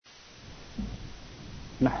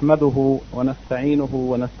نحمده ونستعينه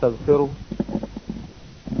ونستغفره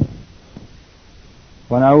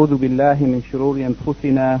ونعوذ بالله من شرور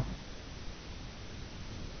أنفسنا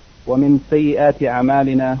ومن سيئات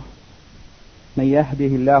أعمالنا من يهده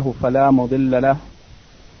الله فلا مضل له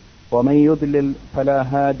ومن يضلل فلا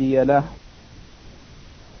هادي له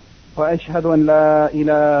وأشهد أن لا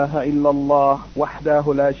إله إلا الله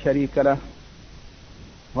وحده لا شريك له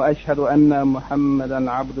وأشهد أن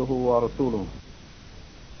محمدا عبده ورسوله.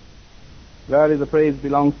 Verily the praise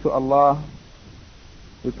belongs to Allah.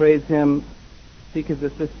 We praise Him, seek His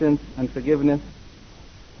assistance and forgiveness,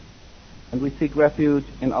 and we seek refuge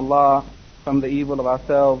in Allah from the evil of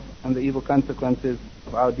ourselves and the evil consequences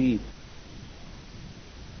of our deeds.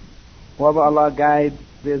 Whoever Allah guides,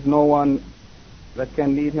 there is no one that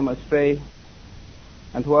can lead him astray,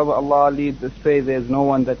 and whoever Allah leads astray, there is no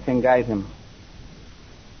one that can guide him.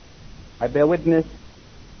 I bear witness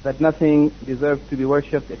that nothing deserves to be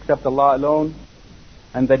worshipped except Allah alone,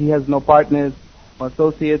 and that He has no partners or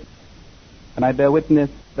associates, and I bear witness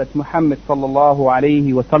that Muhammad sallallahu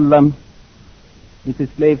alayhi wa sallam is His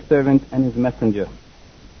slave servant and His messenger.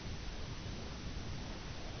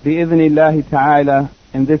 Bi-idhnillahi ta'ala,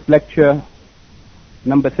 in this lecture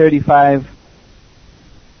number 35,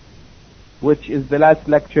 which is the last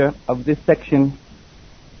lecture of this section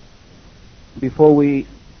before we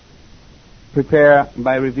prepare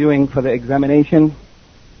by reviewing for the examination,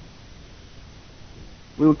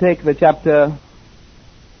 we will take the chapter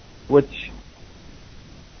which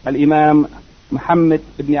Al-Imam Muhammad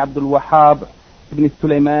ibn Abdul Wahhab ibn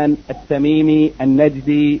Sulaiman al-Tamimi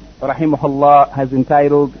al-Najdi rahimahullah has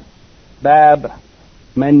entitled Bab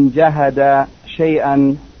Man Jahada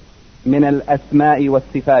Shay'an Min Al-Asma'i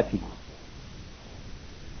Was-Sifati.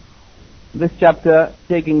 This chapter,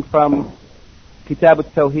 taking from Kitab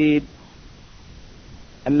al-Tawheed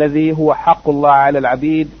الذي هو حق الله على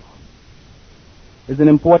العبيد, is an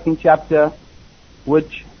important chapter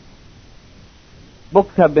which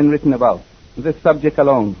books have been written about this subject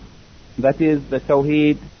alone, that is the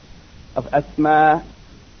Tawheed of Asma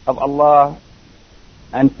of Allah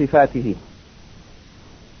and Sifatihi.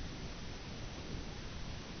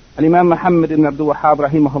 Al-Imam Muhammad ibn Abdul Wahhab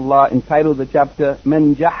rahimahullah entitled the chapter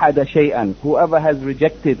Man Jahada Shay'an, whoever has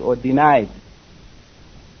rejected or denied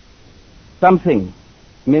something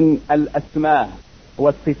min al-asma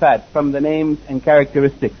wa sifat, from the names and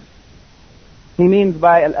characteristics. He means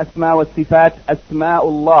by al-asma wa sifat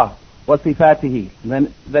asma'ullah wa sifatihi,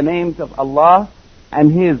 the names of Allah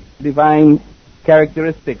and His divine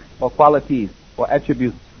characteristics or qualities or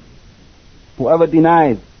attributes. Whoever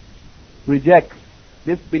denies, rejects,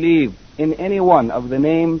 disbelieves in any one of the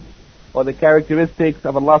names or the characteristics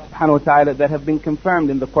of Allah subhanahu wa ta'ala that have been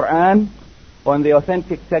confirmed in the Quran or in the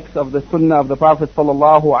authentic text of the Sunnah of the Prophet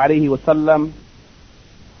sallallahu alaihi wasallam,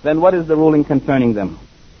 then what is the ruling concerning them?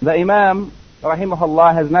 The Imam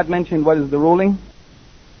rahimahullah has not mentioned what is the ruling,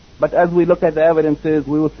 but as we look at the evidences,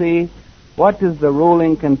 we will see what is the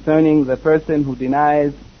ruling concerning the person who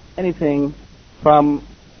denies anything from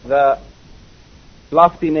the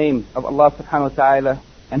lofty names of Allah subhanahu wa ta'ala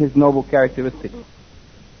and His noble characteristics.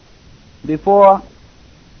 Before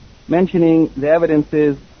mentioning the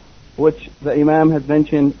evidences which the Imam has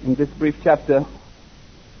mentioned in this brief chapter,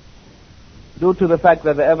 due to the fact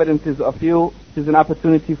that the evidences are few, it is an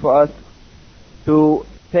opportunity for us to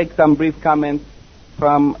take some brief comments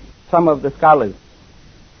from some of the scholars,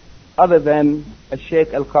 other than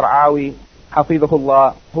Sheikh Al-Qar'awi,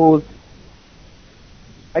 Hafidhahullah, whose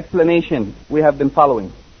explanation we have been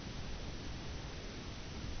following.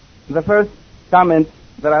 The first comment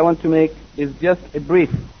that I want to make is just a brief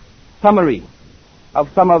summary of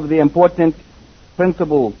some of the important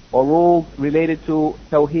principles or rules related to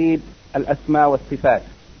Tawheed al-Asma wa Sifat.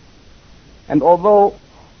 And although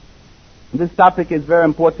this topic is very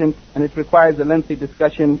important and it requires a lengthy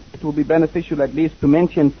discussion, it will be beneficial at least to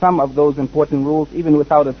mention some of those important rules even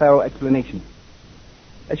without a thorough explanation.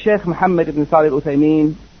 Sheikh Muhammad ibn Salih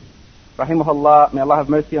al-Uthaymeen rahimahullah, may Allah have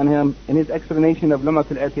mercy on him, in his explanation of Lum'at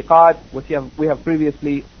al-I'tiqad, which we have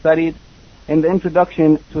previously studied, in the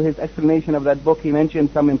introduction to his explanation of that book, he mentioned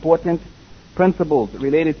some important principles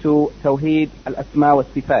related to Tawheed al-Asma wa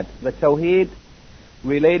Sifat, the Tawheed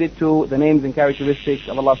related to the names and characteristics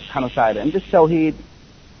of Allah subhanahu wa ta'ala. And this Tawheed,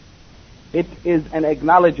 it is an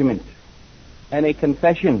acknowledgement and a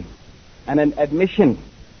confession and an admission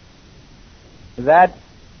that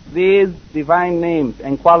these divine names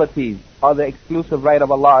and qualities are the exclusive right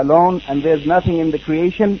of Allah alone, and there's nothing in the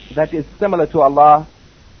creation that is similar to Allah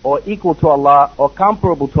or equal to Allah or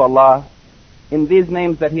comparable to Allah in these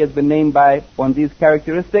names that He has been named by, on these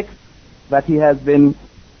characteristics that He has been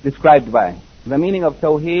described by. The meaning of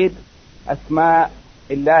Tawheed, Asma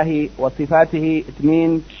Illahi wa Sifatihi, it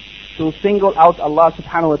means to single out Allah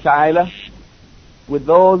subhanahu wa ta'ala with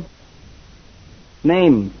those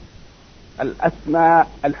names, Al-Asma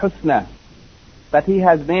Al-Husna, that He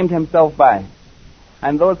has named Himself by,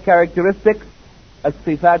 and those characteristics,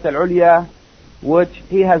 As-Sifat Al-Ulya, which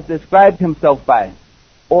He has described Himself by,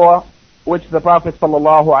 or which the Prophet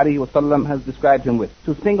sallallahu alaihi wasallam has described Him with.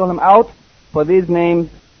 To single Him out for these names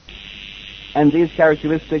and these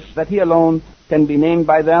characteristics that He alone can be named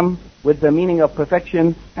by them with the meaning of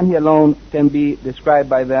perfection, and He alone can be described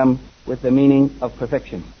by them with the meaning of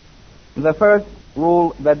perfection. The first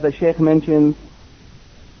rule that the Shaykh mentions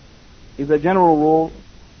is a general rule.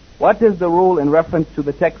 What is the rule in reference to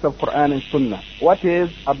the text of Quran and Sunnah? What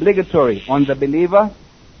is obligatory on the believer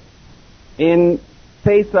in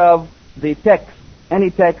face of the text,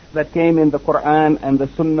 any text that came in the Quran and the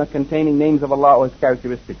Sunnah containing names of Allah or His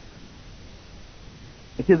characteristics?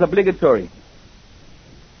 It is obligatory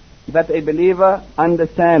that a believer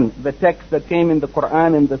understand the text that came in the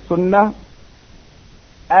Quran and the Sunnah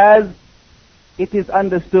as it is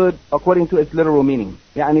understood according to its literal meaning,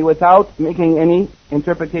 yani without making any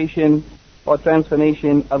interpretation or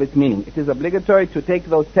transformation of its meaning. It is obligatory to take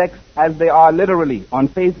those texts as they are literally, on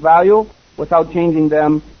face value, without changing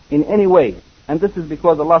them in any way. And this is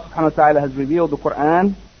because Allah subhanahu wa ta'ala has revealed the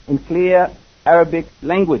Quran in clear Arabic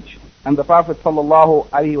language. And the Prophet sallallahu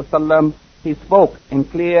alaihi wasallam, he spoke in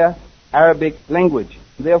clear Arabic language.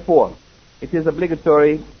 Therefore, it is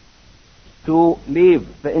obligatory to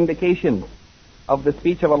leave the indication of the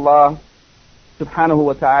speech of Allah subhanahu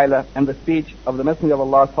wa ta'ala and the speech of the Messenger of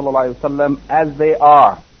Allah sallallahu alaihi wasallam as they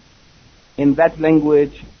are in that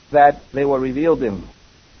language that they were revealed in,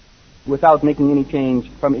 without making any change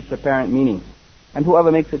from its apparent meaning. And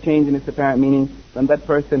whoever makes a change in its apparent meaning, then that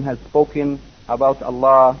person has spoken about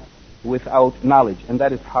Allah without knowledge, and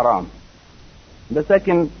that is haram. The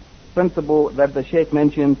second principle that the Shaykh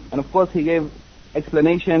mentioned, and of course he gave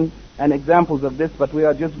explanation and examples of this, but we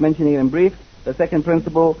are just mentioning it in brief. The second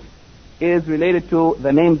principle is related to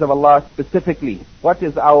the names of Allah specifically. What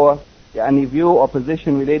is our view or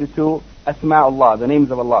position related to Asma Allah, the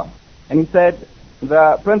names of Allah? And he said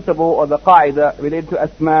the principle or the qaida related to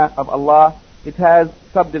Asma of Allah, it has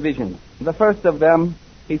subdivisions. The first of them,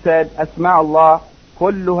 he said, Asma Allah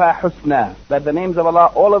kulluha husna, that the names of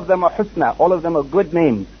Allah, all of them are husna, all of them are good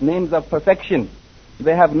names, names of perfection.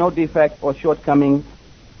 They have no defect or shortcoming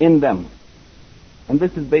in them. And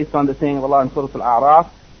this is based on the saying of Allah in Surah Al-A'raf,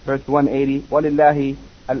 verse 180, وَلِلَّهِ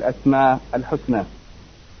الْأَسْمَاءُ الْحُسْنَى.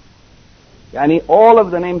 Yani all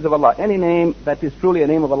of the names of Allah, any name that is truly a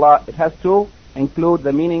name of Allah, it has to include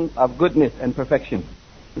the meaning of goodness and perfection.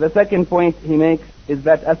 The second point he makes is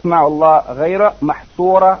that Asma Allah غير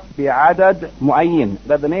محصورة بعدد معين,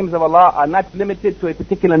 that the names of Allah are not limited to a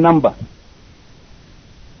particular number,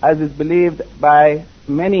 as is believed by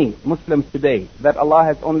many Muslims today, that Allah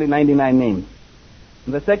has only 99 names.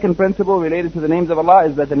 The second principle related to the names of Allah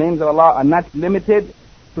is that the names of Allah are not limited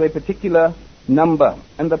to a particular number.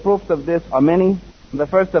 And the proofs of this are many. The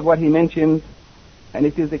first of what he mentions, and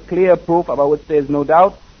it is a clear proof about which there is no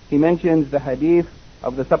doubt, he mentions the hadith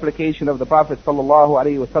of the supplication of the Prophet sallallahu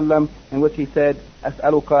alaihi wasallam, in which he said,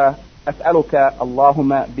 As'aluka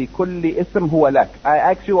Allahumma bi kulli ism huwa lak. I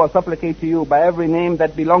ask you or supplicate to you by every name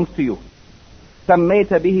that belongs to you.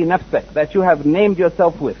 Sammayta bihi nafsak, that you have named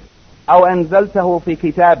yourself with. أو أنزلته في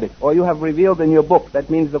كتابك, or you have revealed in your book, that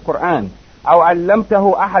means the Quran. أو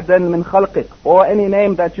علمته أحدا من خلقك, or any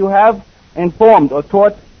name that you have informed or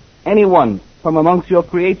taught anyone from amongst your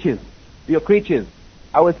creatures.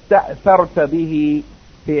 أو استأثرت به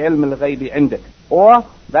في علم الغيب عندك, or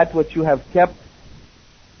that which you have kept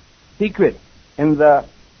secret in the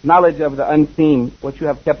knowledge of the unseen, which you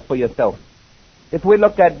have kept for yourself. If we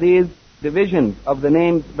look at these divisions of the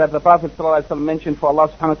names that the Prophet ﷺ mentioned for Allah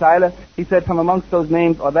subhanahu wa ta'ala, he said from amongst those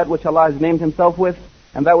names are that which Allah has named Himself with,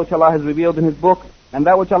 and that which Allah has revealed in His book, and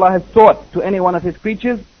that which Allah has taught to any one of His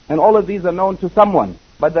creatures, and all of these are known to someone.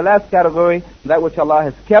 But the last category, that which Allah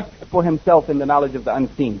has kept for Himself in the knowledge of the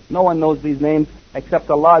unseen. No one knows these names except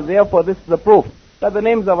Allah. Therefore, this is the proof that the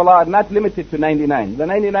names of Allah are not limited to 99. The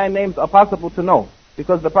 99 names are possible to know,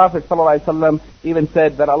 because the Prophet ﷺ even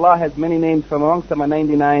said that Allah has many names, from amongst them are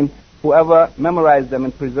 99. Whoever memorized them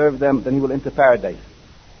and preserved them, then he will enter paradise.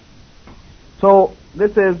 So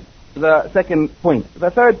this is the second point. The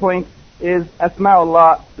third point is Asma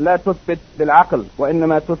Allah la tuthbit bil aql wa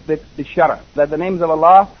innama tuthbit bil shara', that the names of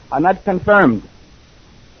Allah are not confirmed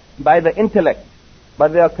by the intellect,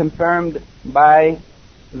 but they are confirmed by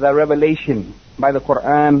the revelation, by the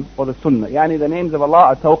Quran or the Sunnah. Yani the names of Allah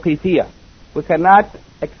are tawqifiyah. We cannot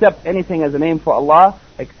accept anything as a name for Allah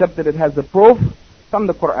except that it has the proof from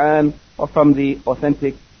the Quran or from the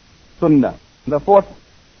authentic Sunnah. The fourth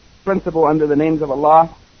principle under the names of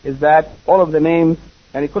Allah is that all of the names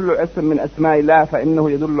يعني كل اسم من أسماء الله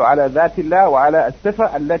فإنه يدل على ذات الله وعلى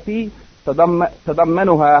الصفة التي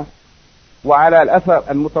تضمنها وعلى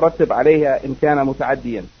الأثر المترتب عليها إن كان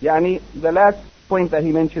متعديا. يعني the last point that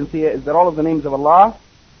he mentions here is that all of the names of Allah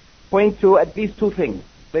point to at least two things.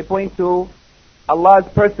 They point to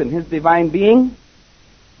Allah's person, His divine being,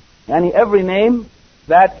 and every name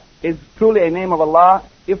that is truly a name of Allah,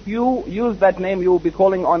 if you use that name, you will be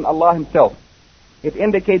calling on Allah Himself. It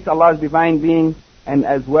indicates Allah's divine being, and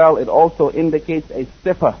as well it also indicates a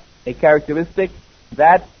sifa, a characteristic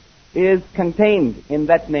that is contained in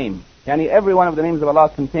that name. Yani every one of the names of Allah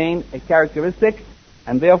contain a characteristic,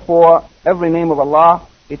 and therefore every name of Allah,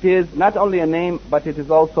 it is not only a name, but it is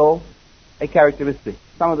also a characteristic.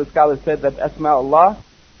 Some of the scholars said that Asma Allah,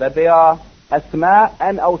 that they are Asma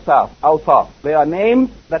and Awsaf. They are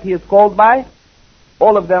names that He is called by,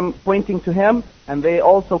 all of them pointing to Him, and they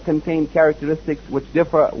also contain characteristics which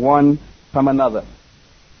differ one from another.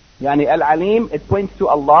 Yani Al-Alim, it points to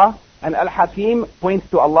Allah, and Al-Hakim points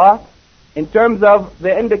to Allah. In terms of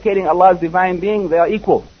they're indicating Allah's divine being, they are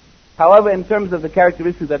equal. However, in terms of the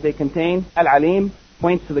characteristics that they contain, Al-Alim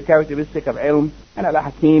points to the characteristic of ilm, and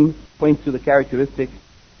Al-Hakim points to the characteristic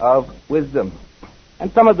of wisdom.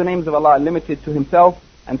 And some of the names of Allah are limited to Himself,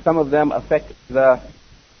 and some of them affect the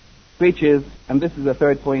creatures, and this is the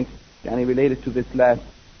third point, related to this last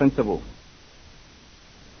principle.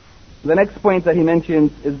 The next point that he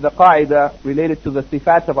mentions is the qaida related to the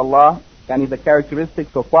sifat of Allah, the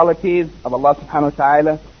characteristics or qualities of Allah subhanahu wa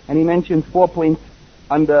ta'ala, and he mentions 4 points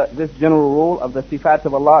under this general rule of the sifat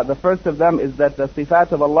of Allah. The first of them is that the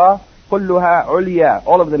sifat of Allah, kulluha uliya,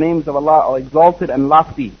 all of the names of Allah are exalted and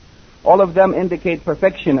lofty. All of them indicate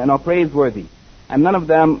perfection and are praiseworthy, and none of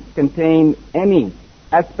them contain any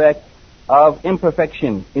aspect of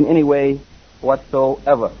imperfection in any way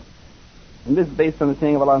whatsoever. And this is based on the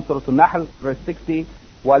saying of Allah in Surah Al-Nahl, verse 60,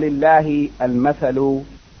 وَلِلَّهِ الْمَثَلُ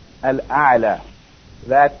الْأَعْلَى.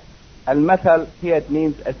 That al-mathal here it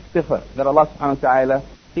means a sifa, that Allah subhanahu wa ta'ala,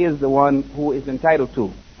 He is the one who is entitled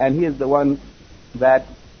to, and He is the one that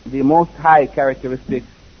the most high characteristics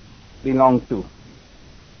belong to.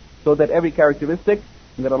 So that every characteristic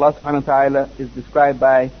that Allah subhanahu wa ta'ala is described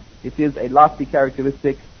by, it is a lofty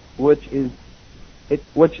characteristic which is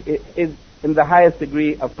in the highest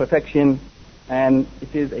degree of perfection, and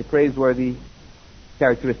it is a praiseworthy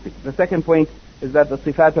characteristic. The second point is that the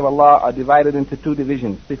sifat of Allah are divided into two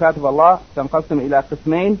divisions. Sifat of Allah تنقسم إلى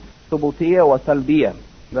قسمين ثبوتية وسلبية.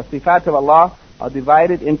 The sifat of Allah are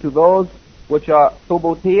divided into those which are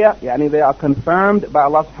ثبوتية, يعني they are confirmed by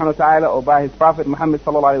Allah subhanahu wa ta'ala or by His Prophet Muhammad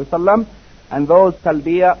sallallahu alayhi wa sallam, and those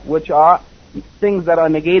salbiya, which are things that are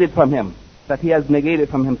negated from Him, that He has negated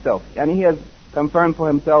from Himself. Yani He has confirmed for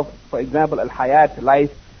Himself, for example, al-hayat,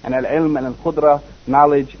 life, and al-ilm and al-qudra,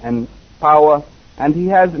 knowledge and power. And He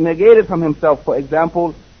has negated from Himself, for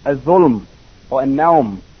example, al-zulm, or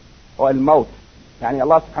al-naum, or al-maut. Yani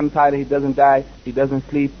Allah subhanahu wa ta'ala, He doesn't die, He doesn't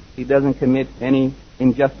sleep, He doesn't commit any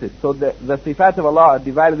injustice. So the sifat of Allah are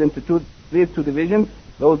divided into these two divisions,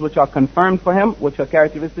 those which are confirmed for Him, which are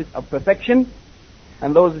characteristics of perfection,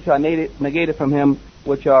 and those which are negated from Him,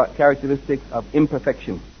 which are characteristics of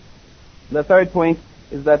imperfection. The third point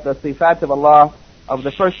is that the sifat of Allah of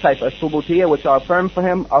the first type, as-subutiyya, which are affirmed for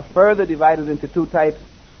Him, are further divided into two types,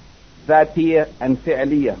 zatiyya and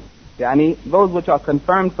fi'liyya. Yani those which are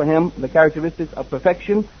confirmed for Him, the characteristics of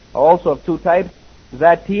perfection, are also of two types.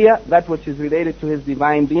 Zatiyya, that which is related to His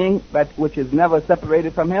divine being, that which is never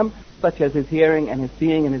separated from Him, such as His hearing and His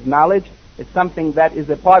seeing and His knowledge. It's something that is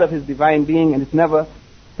a part of His divine being and it's never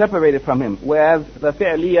separated from Him. Whereas the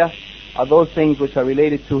fi'liyya are those things which are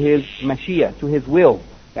related to His mashiyah, to His will.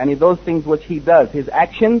 Yani those things which He does, His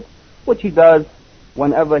actions, which He does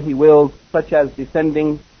whenever He wills, such as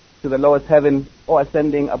descending to the lowest heaven or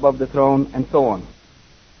ascending above the throne and so on.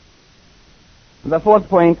 The fourth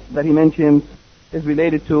point that he mentions is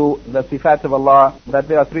related to the sifat of Allah, that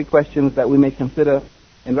there are three questions that we may consider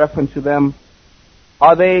in reference to them.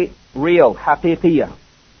 Are they real, haqiqiyah?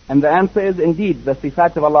 And the answer is indeed, the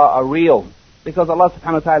sifat of Allah are real, because Allah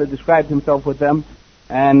subhanahu wa ta'ala described Himself with them,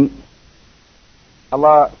 and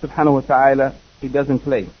Allah subhanahu wa ta'ala, He doesn't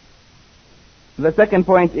play. The second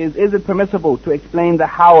point is it permissible to explain the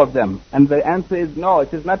how of them? And the answer is no,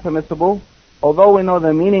 it is not permissible. Although we know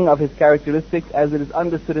the meaning of His characteristics as it is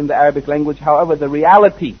understood in the Arabic language, however, the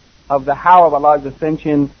reality of the how of Allah's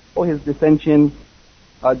ascension or His descension,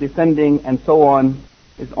 descending and so on,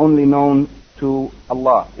 is only known to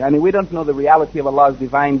Allah. Yani we don't know the reality of Allah's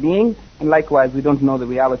divine being, and likewise we don't know the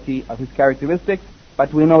reality of His characteristics,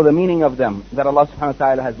 but we know the meaning of them, that Allah subhanahu wa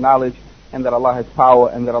ta'ala has knowledge, and that Allah has power,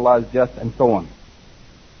 and that Allah is just, and so on.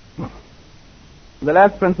 The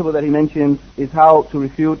last principle that he mentions is how to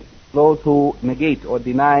refute those who negate or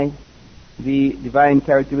deny the divine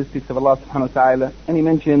characteristics of Allah subhanahu wa ta'ala. And he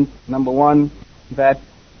mentions, number one, that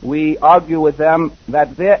we argue with them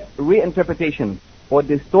that their reinterpretation or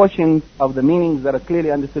distortions of the meanings that are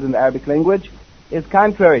clearly understood in the Arabic language is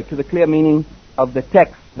contrary to the clear meaning of the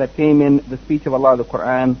text that came in the speech of Allah, the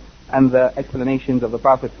Quran, and the explanations of the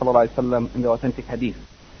Prophet ﷺ in the authentic hadith.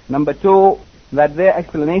 Number two, that their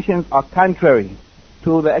explanations are contrary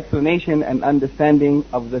to the explanation and understanding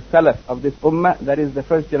of the Salaf of this Ummah, that is the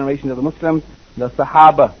first generation of the Muslims, the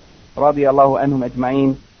Sahaba, radiallahu anhum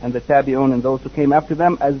ajma'in, and the Tabi'un and those who came after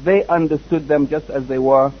them, as they understood them just as they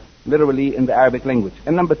were literally in the Arabic language.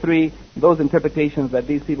 And number three, those interpretations that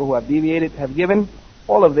these people who have deviated have given,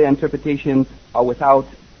 all of their interpretations are without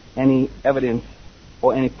any evidence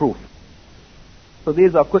or any proof. So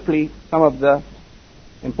these are quickly some of the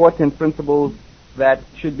important principles that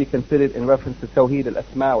should be considered in reference to Tawheed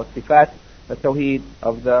al-Asma wa Sifat, the Tawheed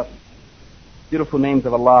of the beautiful names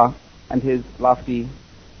of Allah and His lofty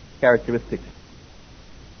characteristics.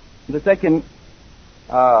 The second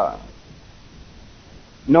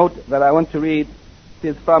note that I want to read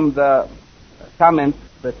is from the comments,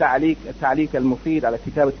 the Ta'liq al-Mufid ala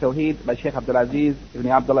Kitab al-Tawheed by Sheikh Abdul Aziz ibn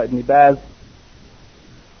Abdullah ibn Baz,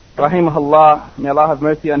 rahimahullah, may Allah have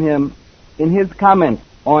mercy on him. In his comments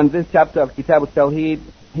on this chapter of Kitab al-Tawheed,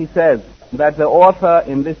 he says that the author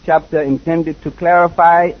in this chapter intended to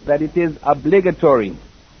clarify that it is obligatory,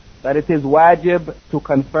 that it is wajib to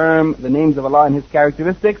confirm the names of Allah and His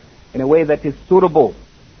characteristics in a way that is suitable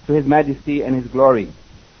to His majesty and His glory,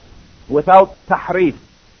 without tahrif,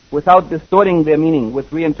 without distorting their meaning with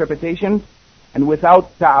reinterpretations, and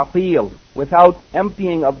without ta'til, without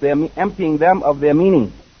emptying them of their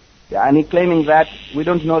meaning. Yani claiming that we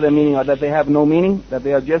don't know their meaning, or that they have no meaning, that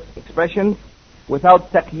they are just expressions,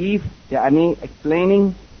 without takyif, yani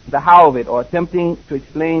explaining the how of it, or attempting to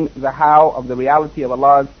explain the how of the reality of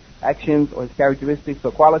Allah's actions or His characteristics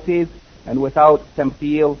or qualities, and without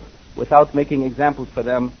tamthil, without making examples for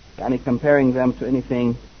them, yani comparing them to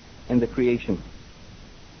anything in the creation.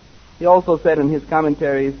 He also said in his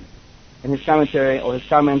commentary or his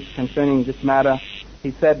comments concerning this matter, he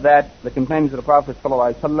said that the companions of the Prophet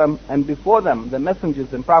ﷺ, and before them the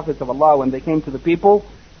messengers and prophets of Allah, when they came to the people,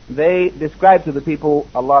 they described to the people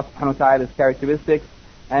Allah subhanahu wa ta'ala's characteristics,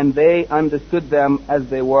 and they understood them as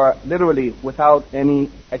they were, literally without any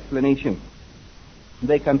explanation.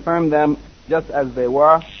 They confirmed them just as they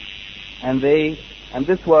were, and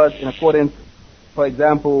this was in accordance, for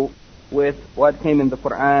example, with what came in the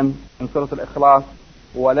Quran in Surah Al-Ikhlas,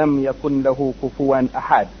 وَلَمْ يَكُنْ لَهُ كُفُوًا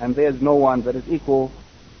أَحَدٍ, and there is no one that is equal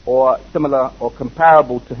or similar or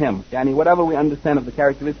comparable to Him. Yani whatever we understand of the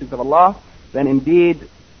characteristics of Allah, then indeed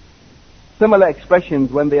similar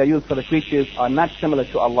expressions when they are used for the creatures are not similar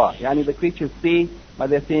to Allah. Yani the creatures see, but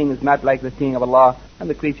their seeing is not like the seeing of Allah, and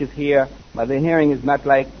the creatures hear, but their hearing is not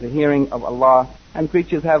like the hearing of Allah, and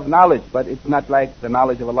creatures have knowledge, but it's not like the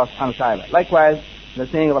knowledge of Allah subhanahu wa ta'ala. Likewise, the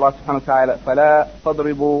saying of Allah subhanahu wa ta'ala, فَلَا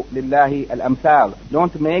تَضْرِبُوا لِلَّهِ الْأَمْثَالِ,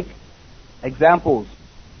 don't make examples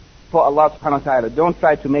for Allah subhanahu wa ta'ala. Don't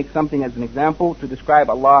try to make something as an example to describe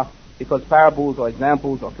Allah, because parables or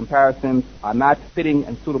examples or comparisons are not fitting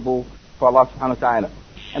and suitable for Allah subhanahu wa ta'ala.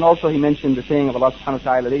 And also he mentioned the saying of Allah subhanahu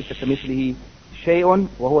wa ta'ala, لَيْسَ كَمِثْلِهِ شَيْءٌ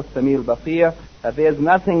وَهُوَ السَّمِيعُ الْبَصِيرُ, that there is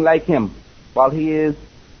nothing like Him, while He is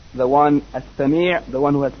the one as-Sami', the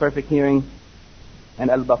one who has perfect hearing, and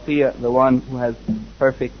al-Basir, the one who has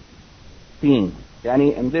perfect seeing.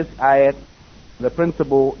 Yani in this ayat, the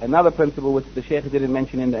principle, another principle which the Shaykh didn't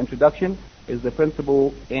mention in the introduction, is the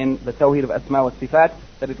principle in the Tawheed of Asma wa Sifat,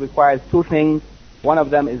 that it requires two things. One of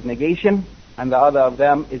them is negation, and the other of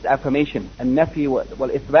them is affirmation, and nafi wal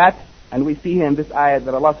ithbat. And we see here in this ayat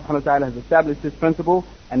that Allah subhanahu wa ta'ala has established this principle,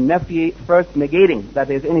 and nafi, first negating that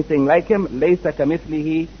there is anything like Him, laysa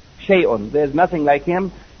kamithlihi shay'un, there is nothing like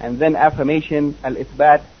Him, and then affirmation,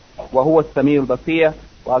 al-ithbat, wa huwa as-sami'ul basir,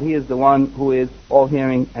 while He is the one who is all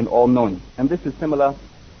hearing and all knowing. And this is similar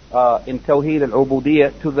in Tawheed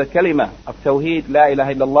al-Ubudiyyah to the kalima of Tawheed, La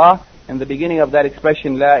ilaha illallah. In the beginning of that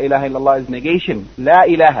expression, La ilaha illallah, is negation. La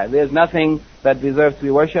ilaha, there is nothing that deserves to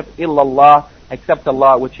be worshipped, illallah, except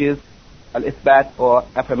Allah, which is al-ithbat or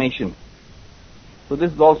affirmation. So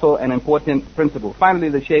this is also an important principle. Finally,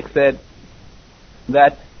 the Shaykh said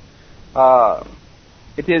that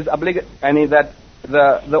it is obligatory, that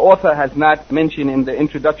the author has not mentioned in the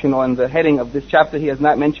introduction or in the heading of this chapter, he has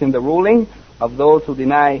not mentioned the ruling of those who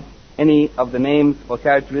deny any of the names or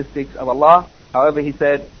characteristics of Allah. However, he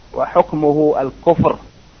said, وَحُكْمُهُ الْكُفْرِ,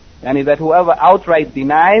 yani that whoever outright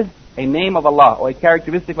denies a name of Allah or a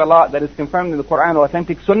characteristic of Allah that is confirmed in the Quran or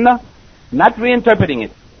authentic Sunnah, not reinterpreting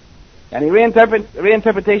it. Yani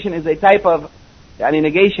reinterpretation is a type of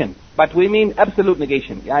negation, but we mean absolute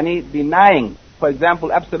negation. Yani denying, for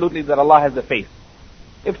example, absolutely that Allah has a face.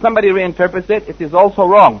 If somebody reinterprets it, it is also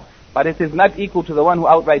wrong, but it is not equal to the one who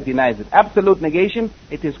outright denies it. Absolute negation,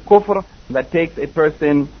 it is kufr that takes a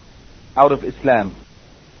person out of Islam.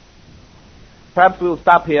 Perhaps we will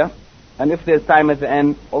stop here, and if there's time at the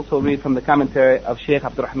end, also read from the commentary of Shaykh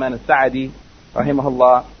Abdul Rahman al-Sa'adi,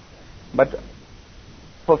 rahimahullah. But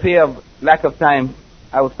for fear of lack of time,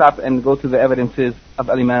 I will stop and go to the evidences of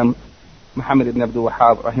Al-Imam Muhammad ibn Abdul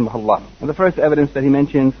Wahhab, rahimahullah. And the first evidence that he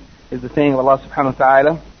mentions is the saying of Allah subhanahu wa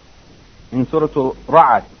ta'ala in Surah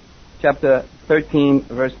Al-Ra'd, chapter 13,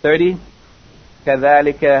 verse 30,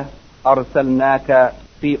 كَذَلِكَ أَرْسَلْنَاكَ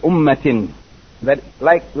فِي أُمَّةٍ, that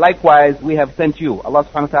likewise we have sent you. Allah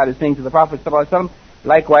subhanahu wa ta'ala is saying to the Prophet sallallahu alaihi wasallam,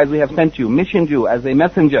 likewise we have sent you, missioned you as a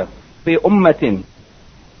messenger, فِي أُمَّةٍ,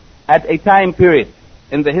 at a time period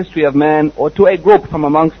in the history of man, or to a group from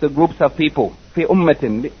amongst the groups of people. فِي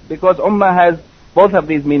أُمَّةٍ, because ummah has both of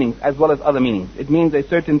these meanings as well as other meanings. It means a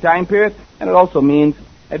certain time period, and it also means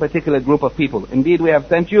a particular group of people. Indeed, we have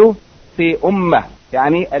sent you fi ummah,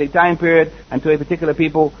 yani at a time period and to a particular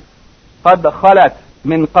people. قَدْ خَلَتْ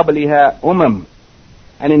مِنْ قَبْلِهَا أُمَمْ,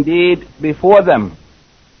 and indeed before them,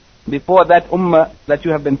 before that ummah that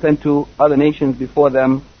you have been sent to, other nations before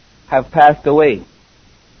them have passed away.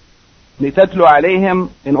 لِتَتْلُ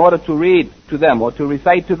عَلَيْهِمْ, in order to read to them or to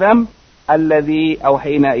recite to them, الَّذِي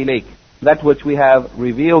أَوْحَيْنَا إِلَيْكَ, that which we have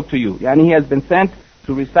revealed to you. Yani he has been sent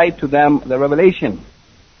to recite to them the revelation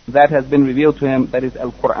that has been revealed to him, that is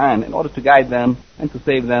Al-Quran, in order to guide them and to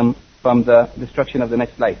save them from the destruction of the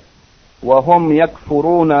next life. وَهُمْ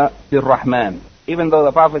يَكْفُرُونَ بِالرَّحْمَنِ, even though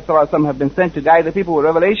the Prophet ﷺ have been sent to guide the people with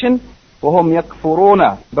revelation, وَهُمْ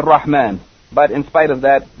يَكْفُرُونَ بِالرَّحْمَنِ, but in spite of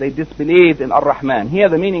that, they disbelieved in Ar-Rahman. Here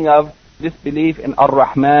the meaning of disbelief in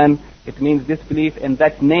Ar-Rahman, it means disbelief in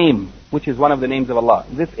that name, which is one of the names of Allah.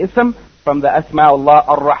 This ism from the Asma'ullah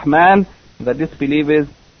Ar-Rahman, the disbelievers,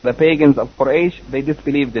 the pagans of Quraysh, they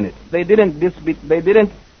disbelieved in it. They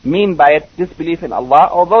didn't mean by it disbelief in Allah,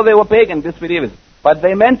 although they were pagan disbelievers. But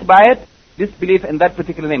they meant by it disbelief in that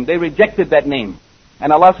particular name. They rejected that name.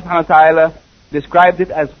 And Allah subhanahu wa ta'ala described it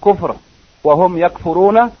as kufr. وَهُمْ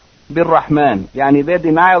يَكْفُرُونَ بِالرَّحْمَنِ, yani their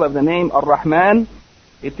denial of the name Ar-Rahman,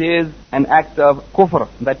 it is an act of kufr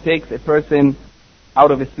that takes a person out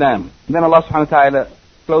of Islam. And then Allah subhanahu wa ta'ala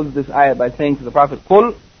closes this ayah by saying to the Prophet,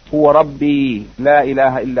 قُلْ هُوَ رَبِّي لَا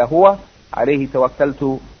إِلَهَ إِلَّا هُوَ عَلَيْهِ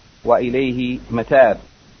تَوَكَّلْتُ وَإِلَيْهِ مَتَابِ.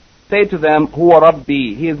 Say to them, هُوَ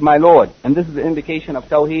رَبِّي, he is my Lord. And this is the indication of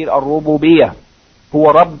Tawheed al-Rububiyyah.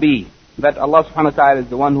 هُوَ رَبِّي, that Allah subhanahu wa ta'ala is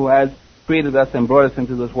the one who has created us and brought us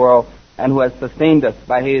into this world and who has sustained us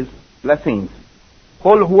by his blessings.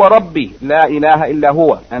 قُلْ هُوَ رَبِّي لَا إِلَهَ إِلَّا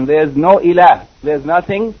هُوَ, and there is no ilah, there is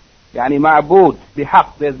nothing, yani ma'bud,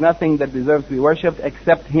 bihaq, there is nothing that deserves to be worshipped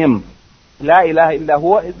except him. La ilaha illa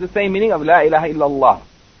huwa is the same meaning of la ilaha illallah.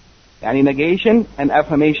 Yani negation and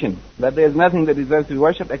affirmation, that there is nothing that deserves to be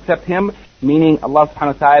worshipped except him, meaning Allah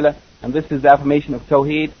subhanahu wa ta'ala, and this is the affirmation of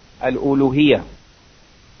Tawheed al-Uluhiyyah,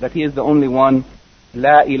 that he is the only one,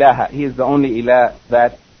 la ilaha, he is the only ilah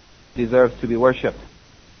that deserves to be worshipped.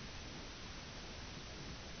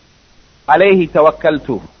 Alayhi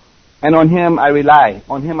tawakkaltu, and on him I rely,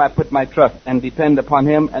 on him I put my trust and depend upon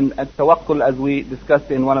him. And tawakkul, as we discussed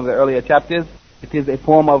in one of the earlier chapters, it is a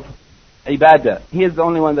form of ibadah. He is the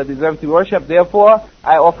only one that deserves to be worshipped, therefore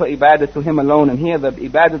I offer ibadah to him alone. And here the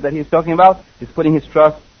ibadah that he is talking about is putting his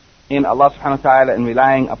trust in Allah subhanahu wa ta'ala and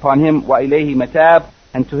relying upon him. Wa ilayhi matab,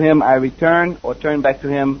 and to him I return, or turn back to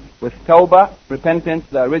him with tawbah, repentance,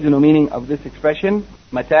 the original meaning of this expression,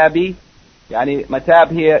 matabi. Yani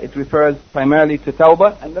matab here, it refers primarily to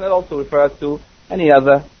tawbah, and then it also refers to any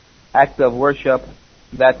other act of worship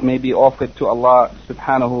that may be offered to Allah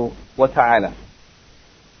subhanahu wa ta'ala,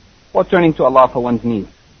 or turning to Allah for one's needs.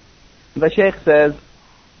 The Shaykh says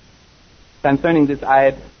concerning this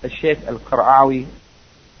ayat, the Shaykh al-Qara'awi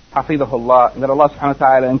hafidhahullah, that Allah subhanahu wa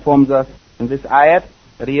ta'ala informs us in this ayat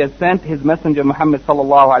that he has sent his messenger Muhammad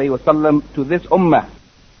sallallahu alayhi wa sallam to this ummah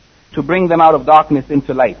to bring them out of darkness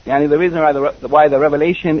into light. Yani the reason why the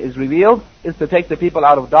revelation is revealed is to take the people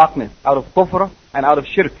out of darkness, out of kufr and out of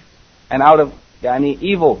shirk and out of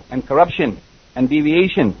evil and corruption and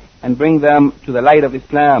deviation, and bring them to the light of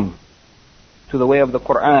Islam, to the way of the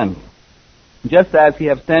Quran. Just as he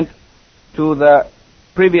has sent to the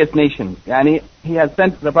previous nations. Yani he has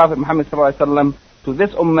sent the Prophet Muhammad sallallahu alaihi wasallam to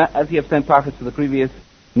this ummah as he has sent prophets to the previous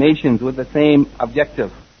nations with the same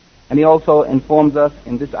objective. And he also informs us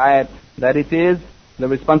in this ayat that it is the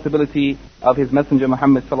responsibility of his messenger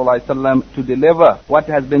Muhammad sallallahu alaihi wasallam to deliver what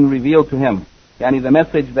has been revealed to him. Yani the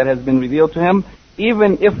message that has been revealed to him,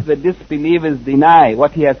 even if the disbelievers deny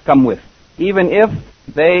what he has come with, even if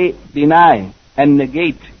they deny and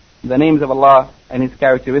negate the names of Allah and his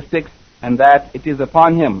characteristics, and that it is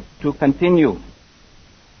upon him to continue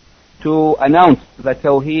to announce the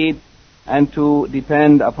Tawheed and to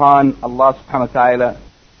depend upon Allah subhanahu wa ta'ala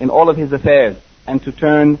in all of his affairs, and to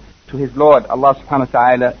turn to his Lord Allah subhanahu wa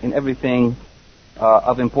ta'ala in everything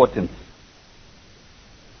of importance.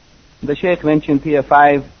 The Shaykh mentioned here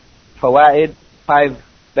 5 fawaid, 5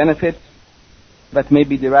 benefits that may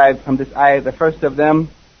be derived from this ayah. The first of them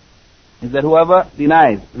is that whoever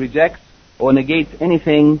denies, rejects, or negates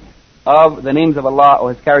anything of the names of Allah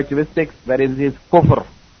or his characteristics, that is his kufr,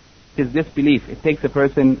 his disbelief. It takes a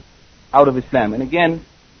person out of Islam. And again,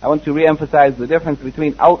 I want to re-emphasize the difference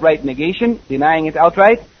between outright negation, denying it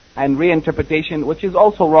outright, and reinterpretation, which is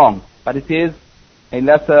also wrong, but it is a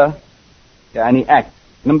lesser act.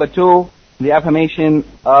 Number 2, the affirmation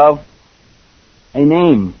of a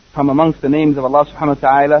name from amongst the names of Allah subhanahu wa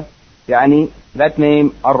ta'ala, that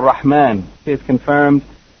name Ar-Rahman is confirmed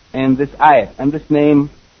in this ayat, and this name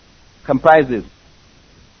comprises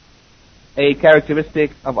a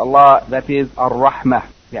characteristic of Allah that is Ar-Rahmah,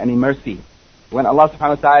 mercy. When Allah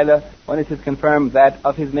subhanahu wa ta'ala, when it is confirmed that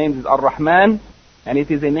of his names is Ar-Rahman, and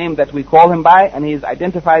it is a name that we call him by and he is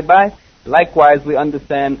identified by, likewise we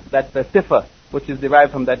understand that the sifa which is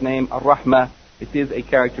derived from that name Ar-Rahmah, it is a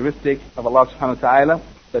characteristic of Allah subhanahu wa ta'ala,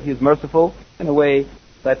 that he is merciful in a way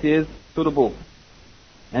that is suitable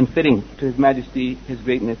and fitting to his majesty, his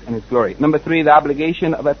greatness and his glory. Number 3, the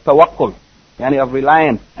obligation of at-tawakkul, of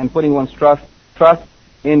reliance and putting one's trust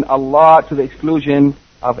in Allah to the exclusion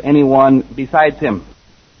of anyone besides him.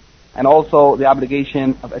 And also the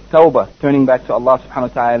obligation of at-tawbah, turning back to Allah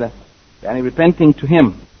subhanahu wa ta'ala, repenting to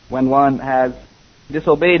him when one has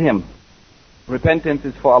disobeyed him. Repentance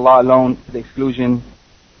is for Allah alone, to the exclusion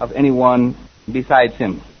of anyone besides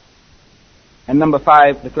him. And number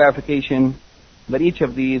 5, the clarification that each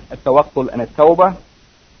of these, at-tawakkul and at-tawbah,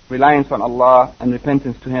 reliance on Allah and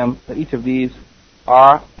repentance to him, that each of these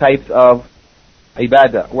are types of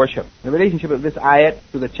ibadah, worship. The relationship of this ayat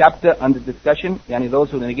to the chapter under discussion,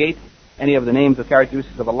 those who negate any of the names or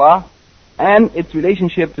characteristics of Allah, and its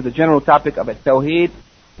relationship to the general topic of at-tawheed,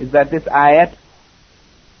 is that this ayat,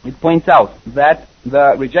 it points out that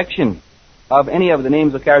the rejection of any of the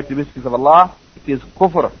names or characteristics of Allah, it is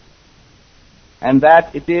kufr, and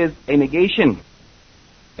that it is a negation,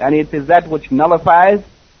 and it is that which nullifies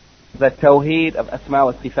the tawheed of asma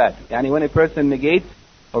wa sifat. When a person negates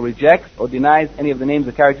or rejects or denies any of the names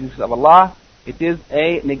or characteristics of Allah, it is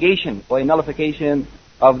a negation or a nullification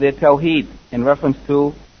of their tawheed in reference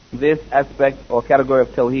to this aspect or category of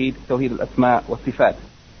tawheed al-asma wa sifat.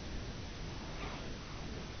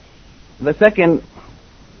 The second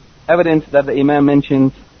evidence that the Imam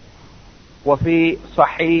mentions, وفي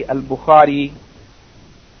صحيح البخاري,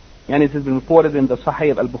 it has been reported in the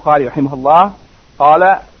Sahih of al-Bukhari rahimahullah,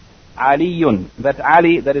 قال علي, that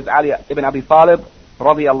Ali, that is Ali ibn Abi Talib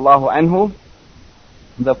radiyallahu anhu,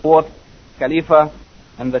 the 4th Khalifa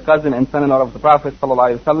and the cousin and son-in-law of the Prophet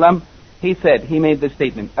sallallahu alaihi wasallam, he said, he made this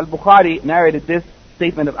statement. Al-Bukhari narrated this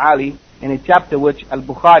statement of Ali in a chapter which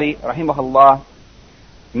Al-Bukhari rahimahullah,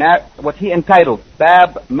 what he entitled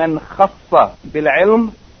Bab Man Khassa Bil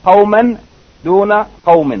Ilm Qawman Duna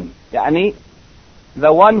Qawmin,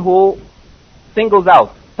 the one who singles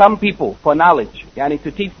out some people for knowledge,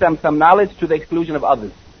 to teach them some knowledge to the exclusion of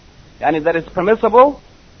others. That is permissible,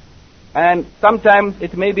 and sometimes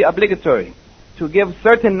it may be obligatory to give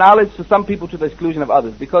certain knowledge to some people to the exclusion of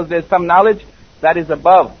others, because there's some knowledge that is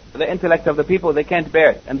above the intellect of the people. They can't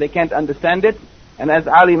bear it and they can't understand it, and as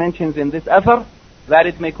Ali mentions in this author, that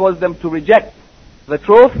it may cause them to reject the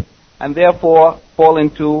truth and therefore fall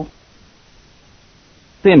into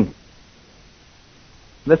sin.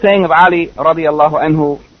 The saying of Ali radiyallahu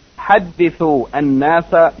anhu, حدثوا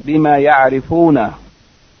الناس بما يعرفون,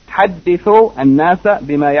 حدثوا الناس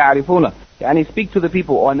بما يعرفون, speak to the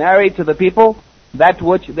people or narrate to the people that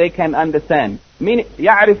which they can understand. Meaning,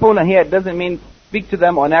 يعرفون here doesn't mean speak to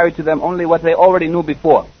them or narrate to them only what they already knew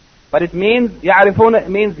before, but it means يعرفون, it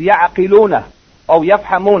means يعقلون or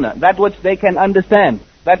يفهمون, that which they can understand,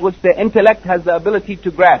 that which their intellect has the ability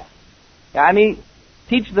to grasp.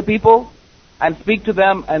 Teach the people and speak to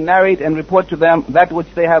them and narrate and report to them that which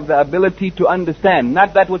they have the ability to understand,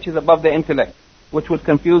 not that which is above their intellect, which would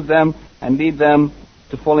confuse them and lead them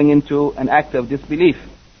to falling into an act of disbelief.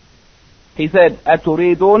 He said,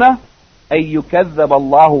 أَتُرِيدُونَ أَن يُكَذَّبَ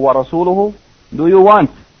اللَّهُ وَرَسُولُهُ? Do you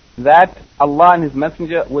want that Allah and His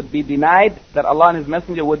Messenger would be denied, that Allah and His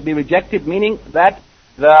Messenger would be rejected, meaning that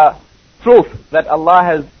the truth that Allah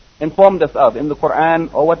has informed us of in the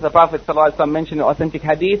Quran, or what the Prophet ﷺ mentioned in authentic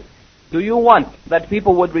hadith, do you want that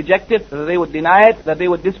people would reject it, that they would deny it, that they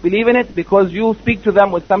would disbelieve in it, because you speak to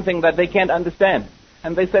them with something that they can't understand?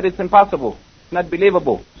 And they said it's impossible, it's not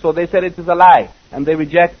believable. So they said it is a lie, and they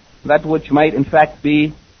reject that which might in fact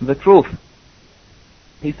be the truth.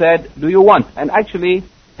 He said, do you want? And actually,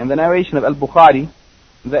 in the narration of Al-Bukhari,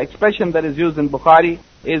 the expression that is used in Bukhari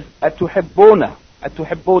is أَتُحِبُّونَ.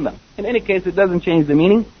 أَتُحِبُّونَ. In any case, it doesn't change the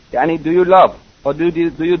meaning. Yani, do you love, or do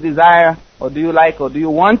you desire, or do you like, or do you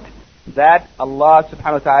want that Allah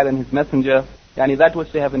subhanahu wa ta'ala and His Messenger, yani that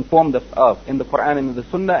which they have informed us of in the Quran and in the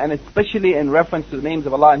Sunnah, and especially in reference to the names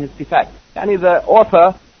of Allah and His sifat. Yani the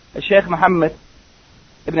author, Shaykh Muhammad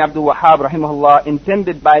Ibn Abdul Wahhab rahimahullah,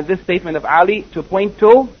 intended by this statement of Ali to point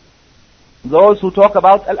to those who talk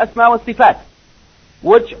about al-asma wa sifat,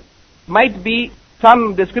 which might be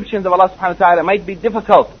some descriptions of Allah subhanahu wa ta'ala might be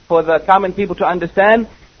difficult for the common people to understand,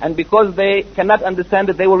 and because they cannot understand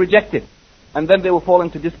it, they will reject it, and then they will fall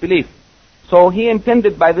into disbelief. So he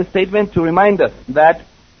intended by this statement to remind us that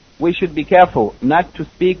we should be careful not to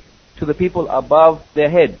speak to the people above their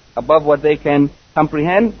head, above what they can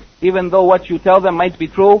comprehend, even though what you tell them might be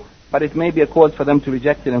true, but it may be a cause for them to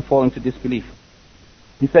reject it and fall into disbelief.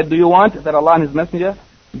 He said, do you want that Allah and His Messenger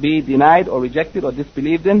be denied or rejected or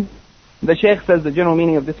disbelieved in? The Shaykh says the general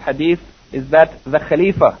meaning of this hadith is that the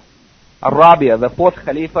Khalifa, Al-Rabi'a, the fourth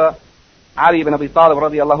Khalifa, Ali ibn Abi Talib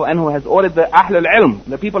radiallahu anhu, has ordered the Ahlul Ilm,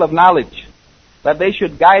 the people of knowledge, that they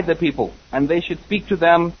should guide the people, and they should speak to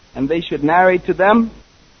them, and they should narrate to them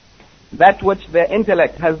that which their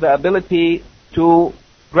intellect has the ability to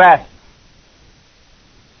grasp,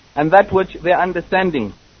 and that which their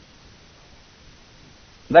understanding,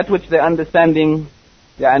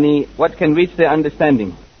 yani what can reach their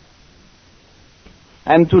understanding,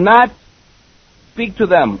 and to not speak to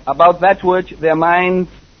them about that which their minds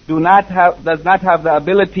does not have the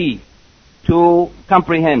ability to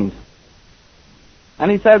comprehend. And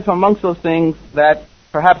he says from amongst those things that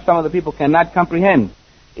perhaps some of the people cannot comprehend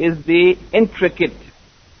is the intricate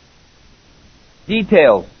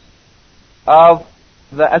details of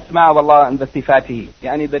the asma of Allah and the sifatihi.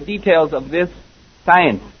 Yani the details of this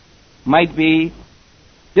science might be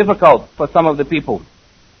difficult for some of the people.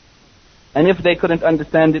 And if they couldn't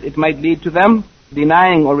understand it, it might lead to them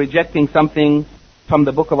denying or rejecting something from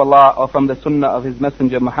the book of Allah or from the sunnah of His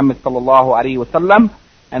Messenger Muhammad sallallahu alaihi wasallam,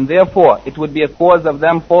 and therefore it would be a cause of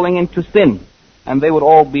them falling into sin, and they would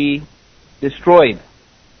all be destroyed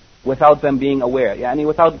without them being aware. Yani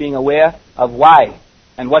without being aware of why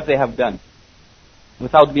and what they have done,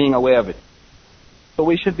 without being aware of it. So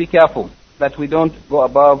we should be careful that we don't go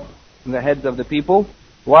above the heads of the people.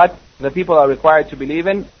 What the people are required to believe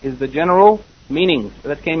in is the general meanings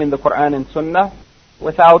that came in the Quran and Sunnah,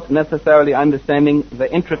 without necessarily understanding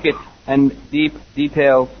the intricate and deep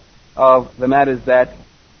details of the matters that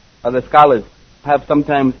the scholars have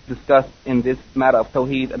sometimes discussed in this matter of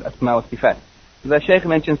Tawheed and Asma wa Sifat. The Shaykh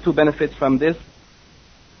mentions two benefits from this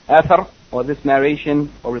athar, or this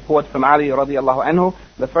narration or report from Ali radiallahu anhu.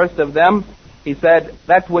 The first of them, he said,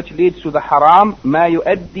 that which leads to the haram, ma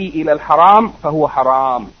yuaddi ila al-haram fahuwa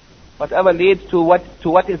haram. Whatever leads to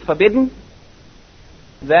what is forbidden,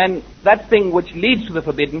 then that thing which leads to the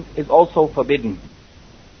forbidden is also forbidden.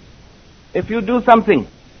 If you do something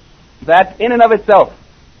that in and of itself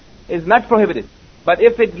is not prohibited, but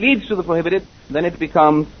if it leads to the prohibited, then it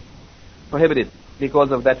becomes prohibited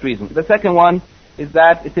because of that reason. The second one is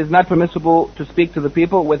that it is not permissible to speak to the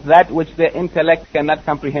people with that which their intellect cannot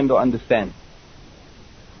comprehend or understand.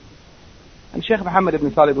 And Shaykh Muhammad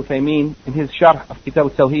ibn Salih al-Uthaymeen, in his Sharh of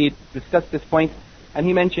Kitab al-Tawheed, discussed this point, and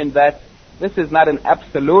he mentioned that this is not an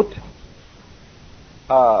absolute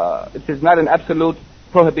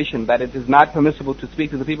prohibition, that it is not permissible to speak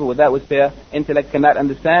to the people with that which their intellect cannot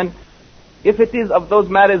understand. If it is of those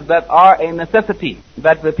matters that are a necessity,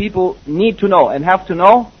 that the people need to know and have to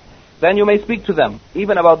know, then you may speak to them,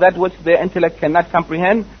 even about that which their intellect cannot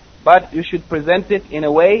comprehend, but you should present it in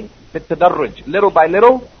a way, bitadarruj, little by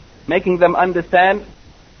little, making them understand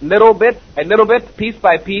little bit, piece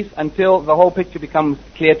by piece, until the whole picture becomes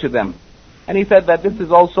clear to them. And he said that this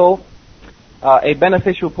is also a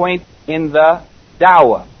beneficial point in the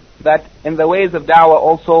da'wah, that in the ways of da'wah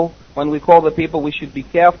also, when we call the people, we should be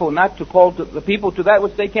careful not to call the people to that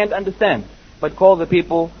which they can't understand, but call the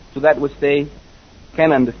people to that which they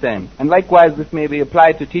can understand. And likewise, this may be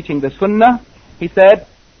applied to teaching the sunnah. He said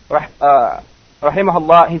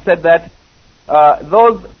rahimahullah, he said that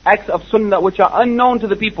those acts of sunnah which are unknown to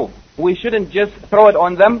the people, we shouldn't just throw it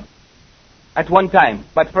on them at one time,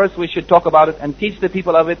 but first we should talk about it and teach the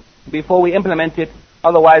people of it before we implement it,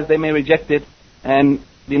 otherwise they may reject it and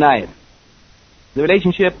deny it. The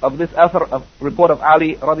relationship of this author of report of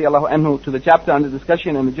Ali radiallahu anhu to the chapter under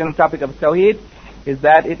discussion and the general topic of Tawheed is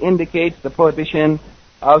that it indicates the prohibition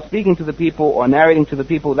of speaking to the people or narrating to the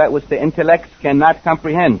people that which the intellects cannot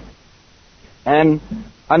comprehend. And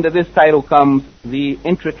under this title comes the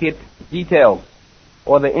intricate details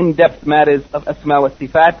or the in-depth matters of Asma wa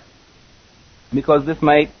Sifat, because this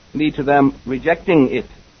might lead to them rejecting it,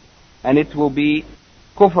 and it will be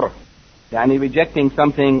kufr, yani rejecting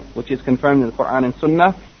something which is confirmed in the Quran and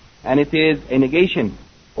Sunnah, and it is a negation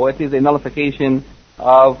or it is a nullification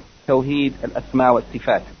of Tawheed al-Asma wa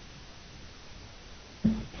Sifat.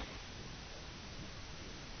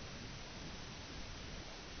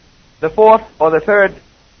 The fourth or the third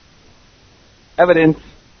evidence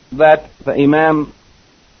that the Imam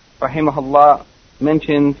rahimahullah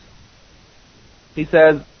mentions, he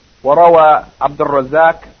says, وروى عبد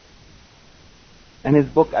الرزاق, in his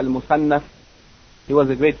book Al-Musannaf, he was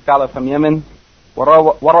a great scholar from Yemen.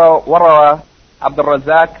 وروى عبد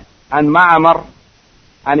الرزاق عن معمر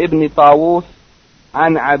عن ابن طاووس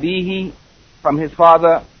عن أبيه, from his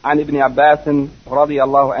father, عن ابن عباس رضي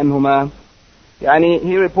الله عنهما. Yani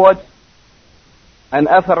he reports an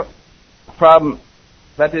author from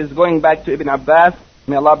that is going back to Ibn Abbas,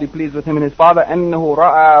 may Allah be pleased with him and his father, أنه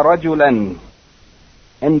رأى رجلا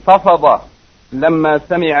انتفض لما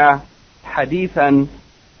سمع حديثا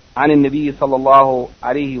عن النبي صلى الله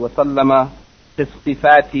عليه وسلم في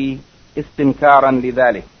الصفات استنكارا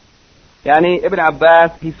لذلك. Yani Ibn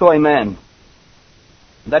Abbas, he saw a man.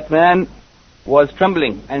 That man was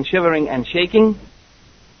trembling and shivering and shaking.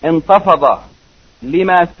 انتفض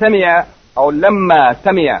لما سمع أو لما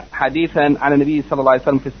سمع حديثا عن النبي صلى الله عليه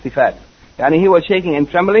وسلم في الصفات. Yani he was shaking and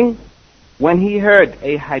trembling when he heard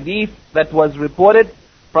a hadith that was reported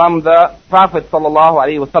from the Prophet sallallahu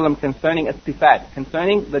alaihi wasallam concerning as-sifat,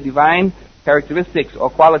 concerning the divine characteristics or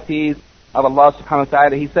qualities of Allah subhanahu wa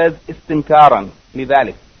ta'ala. He says istinkaran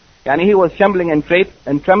lidhalik. Yani he was trembling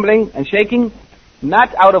and shaking,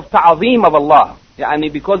 not out of ta'zeem of Allah,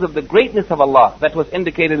 yani because of the greatness of Allah that was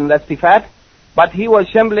indicated in that sifat, but he was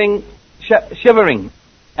trembling, shivering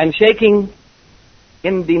and shaking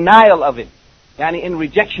in denial of it, yani in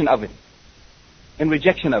rejection of it. In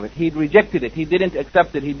rejection of it. He rejected it. He didn't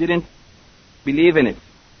accept it. He didn't believe in it.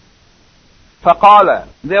 فقال,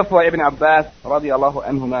 therefore Ibn Abbas radiallahu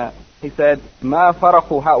anhuma, he said, ما فرق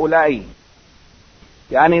هؤلاء.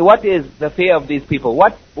 Yani what is the fear of these people?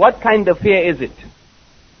 What kind of fear is it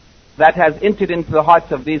that has entered into the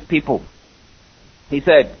hearts of these people? He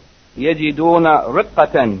said, يجدون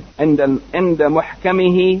رقة عند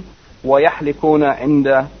محكمه ويحلقون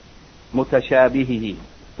عند متشابهه.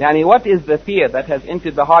 Yani what is the fear that has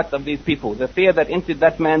entered the hearts of these people? The fear that entered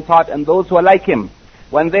that man's heart and those who are like him.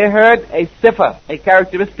 When they heard a sifa, a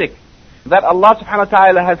characteristic that Allah subhanahu wa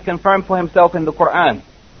ta'ala has confirmed for himself in the Quran,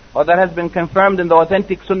 or that has been confirmed in the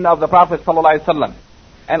authentic sunnah of the Prophet sallallahu alaihi wasallam.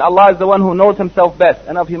 And Allah is the one who knows himself best.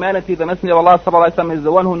 And of humanity, the Messenger of Allah sallallahu alaihi wasallam is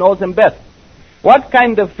the one who knows him best. What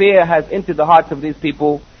kind of fear has entered the hearts of these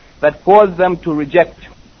people that caused them to reject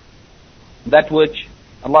that which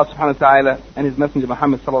Allah subhanahu wa ta'ala and His Messenger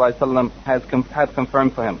Muhammad sallallahu alaihi wasallam had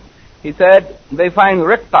confirmed for him? He said they find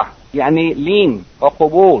riqqa, yani lean, or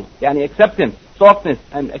qubul, yani acceptance, softness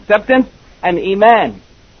and acceptance, and iman,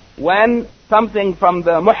 when something from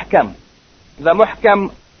the muhkam,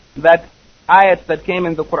 that ayats that came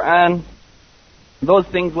in the Quran, those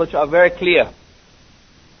things which are very clear,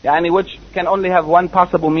 yani which can only have one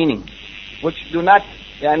possible meaning, which do not,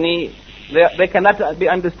 yani they cannot be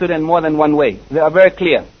understood in more than one way. They are very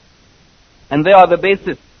clear. And they are the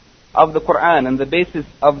basis of the Quran and the basis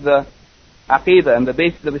of the Aqidah and the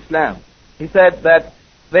basis of Islam. He said that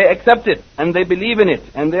they accept it and they believe in it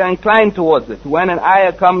and they are inclined towards it when an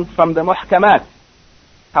ayah comes from the muhkamat.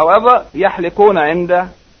 However, يحلقون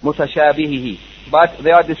عند متشابهه, but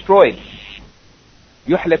they are destroyed.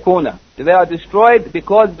 يحلقون, they are destroyed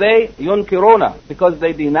because they ينكرون, because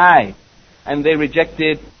they deny and they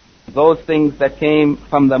rejected those things that came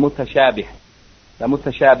from the mutashabih, the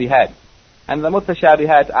mutashabihat. And the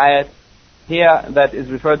mutashabihat ayat here that is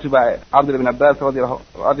referred to by Abdullah ibn Abbas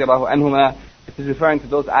radiallahu anhuma, it is referring to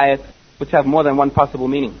those ayats which have more than one possible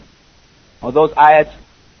meaning, or those ayats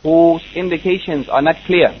whose indications are not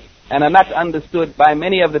clear and are not understood by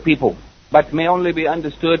many of the people, but may only be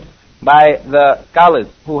understood by the scholars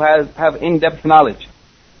who have in-depth knowledge.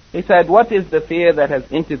 He said, what is the fear that has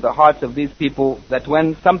entered the hearts of these people that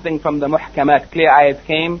when something from the muhkamat, clear ayat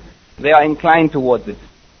came, they are inclined towards it.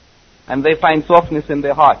 And they find softness in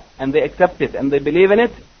their heart, and they accept it, and they believe in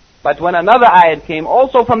it. But when another ayat came,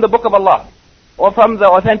 also from the Book of Allah, or from the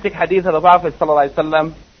authentic hadith of the Prophet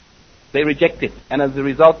ﷺ, they reject it. And as a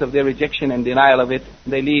result of their rejection and denial of it,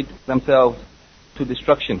 they lead themselves to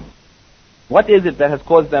destruction. What is it that has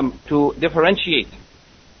caused them to differentiate?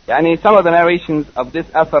 Some of the narrations of this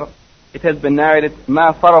athar, it has been narrated,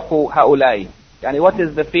 مَا فَرَقُوا هَؤُلَاءِ. What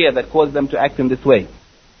is the fear that caused them to act in this way?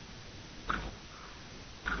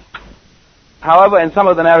 However, in some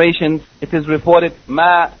of the narrations, it is reported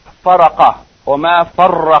مَا فَرَقَ or مَا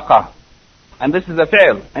فَرَّقَ. And this is a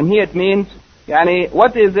fi'l. And here it means,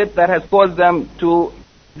 what is it that has caused them to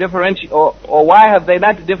differentiate, or why have they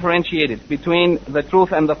not differentiated between the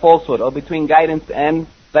truth and the falsehood, or between guidance and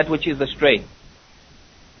that which is astray?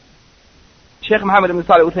 Sheikh Muhammad ibn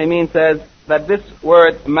Salih al-Uthaymeen says that this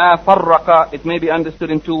word مَا فَرَّقَ, it may be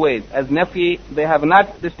understood in two ways. As nafi, they have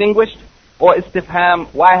not distinguished, or istifham,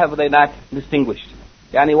 why have they not distinguished?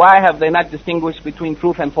 Why have they not distinguished between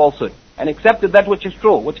truth and falsehood, and accepted that which is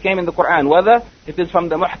true, which came in the Quran, whether it is from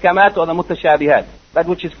the muhkamat or the mutashabihat, that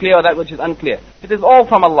which is clear or that which is unclear. It is all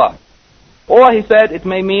from Allah. Or he said it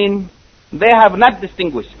may mean they have not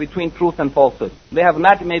distinguished between truth and falsehood. They have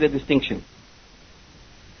not made a distinction.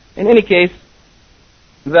 In any case,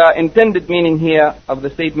 the intended meaning here of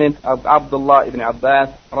the statement of Abdullah ibn Abbas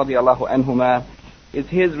radiallahu anhuma is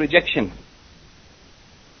his rejection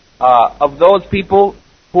of those people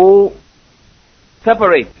who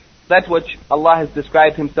separate that which Allah has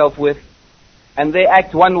described Himself with, and they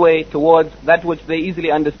act one way towards that which they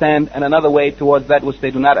easily understand, and another way towards that which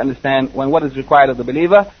they do not understand, when what is required of the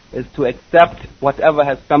believer is to accept whatever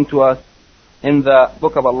has come to us in the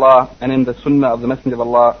Book of Allah and in the Sunnah of the Messenger of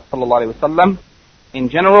Allah sallallahu alaihi wasallam in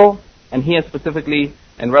general, and here specifically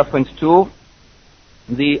in reference to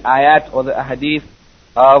the ayat or the ahadith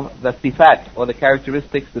of the sifat, or the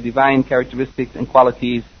characteristics, the divine characteristics and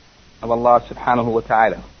qualities of Allah subhanahu wa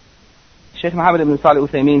ta'ala. Shaykh Muhammad ibn Salih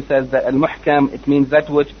al-Uthaymeen says that al-muhkam, it means that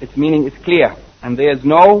which its meaning is clear and there is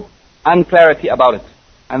no unclarity about it.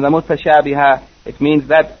 And the mutashabiha, it means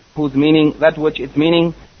that whose meaning, that which its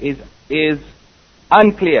meaning is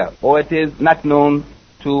unclear, or it is not known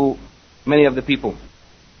to many of the people.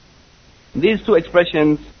 These two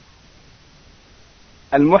expressions,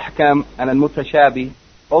 al-muhkam and al-mutashabi,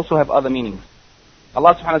 also have other meanings.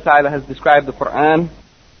 Allah subhanahu wa ta'ala has described the Quran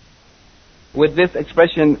with this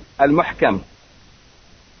expression al-muhkam,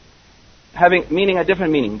 meaning a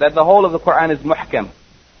different meaning, that the whole of the Quran is muhkam,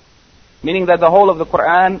 meaning that the whole of the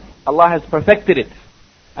Quran, Allah has perfected it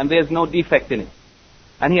and there is no defect in it.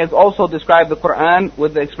 And He has also described the Quran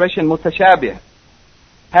with the expression mutashabih,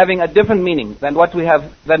 having a different meaning than what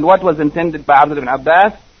was intended by Abdullah ibn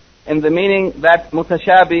Abbas. In the meaning that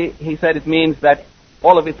mutashabi, he said it means that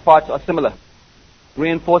all of its parts are similar,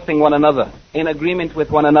 reinforcing one another, in agreement with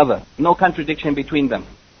one another, no contradiction between them.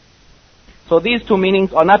 So these two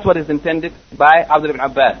meanings are not what is intended by Abdullah ibn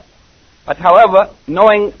Abbas. But however,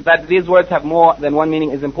 knowing that these words have more than one meaning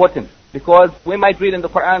is important, because we might read in the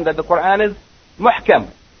Quran that the Quran is muhkam,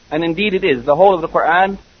 and indeed it is. The whole of the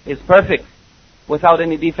Quran is perfect, without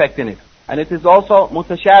any defect in it. And it is also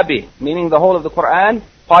mutashabi, meaning the whole of the Quran,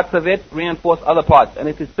 parts of it reinforce other parts, and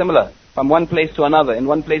it is similar from one place to another. In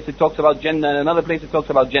one place it talks about Jannah, in another place it talks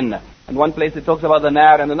about Jannah. In one place it talks about the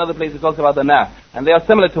Nar, and another place it talks about the Nar. And they are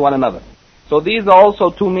similar to one another. So these are also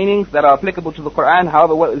two meanings that are applicable to the Quran.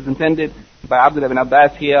 However, what is intended by Abdullah ibn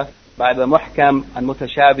Abbas here, by the muhkam and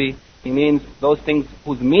mutashabi, he means those things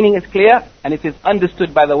whose meaning is clear and it is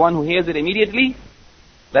understood by the one who hears it immediately.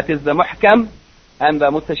 That is the muhkam. And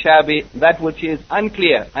the mutashabi, that which is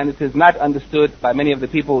unclear and it is not understood by many of the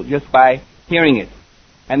people just by hearing it.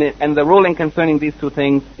 And the ruling concerning these two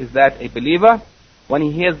things is that a believer, when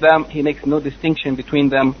he hears them, he makes no distinction between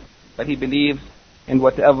them, but he believes in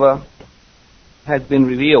whatever has been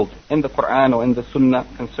revealed in the Quran or in the Sunnah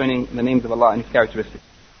concerning the names of Allah and His characteristics.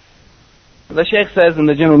 The Shaykh says in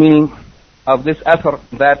the general meaning of this athar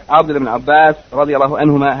that Abdullah ibn Abbas radiallahu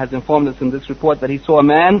anhuma has informed us in this report that he saw a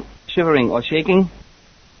man shivering or shaking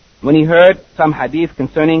when he heard some hadith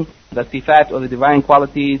concerning the sifat or the divine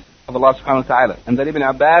qualities of Allah subhanahu wa ta'ala, and that Ibn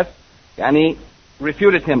Abbas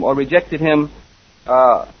refuted him or rejected him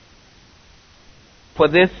for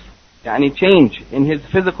this change in his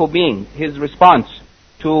physical being, his response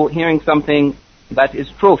to hearing something that is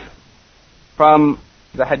truth from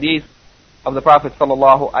the hadith of the Prophet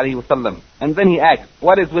sallallahu alaihi wasallam. And then he asked,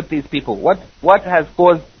 what is with these people? What has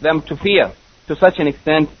caused them to fear to such an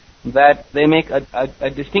extent that they make a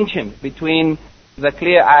distinction between the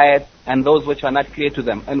clear ayat and those which are not clear to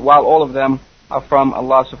them, and while all of them are from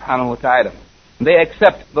Allah subhanahu wa ta'ala. They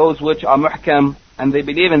accept those which are muhkam and they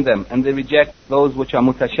believe in them, and they reject those which are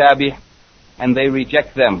mutashabih and they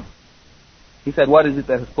reject them. He said, what is it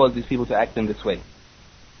that has caused these people to act in this way?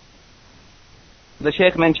 The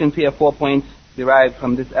Shaykh mentions here 4 points derived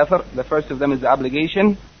from this effort. The first of them is the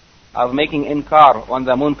obligation of making inkar on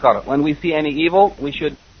the munkar. When we see any evil, we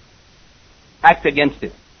should act against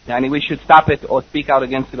it. Yani we should stop it or speak out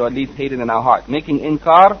against it, or at least hate it in our heart. Making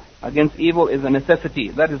inkar against evil is a necessity.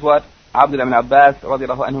 That is what Abdullah ibn Abbas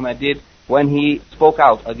radiallahu anhuma did when he spoke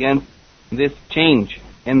out against this change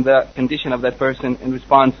in the condition of that person in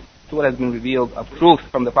response to what has been revealed of truth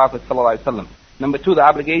from the Prophet sallallahu alaihi wasallam. Number 2, the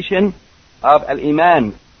obligation of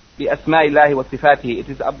al-iman bi asma'illahi wa sifatihi. It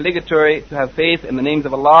is obligatory to have faith in the names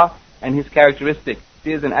of Allah and His characteristics.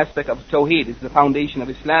 It is an aspect of Tawheed. It is the foundation of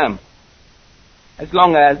Islam, as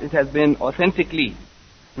long as it has been authentically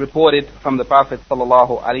reported from the Prophet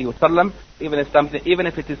sallallahu alaihi wasallam, even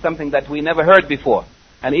if it is something that we never heard before,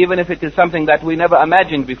 and even if it is something that we never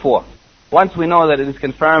imagined before. Once we know that it is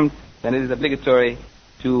confirmed, then it is obligatory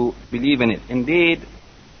to believe in it. Indeed,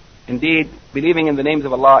 believing in the names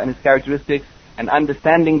of Allah and His characteristics and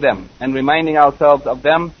understanding them and reminding ourselves of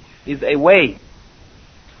them is a way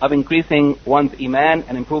of increasing one's iman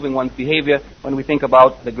and improving one's behavior when we think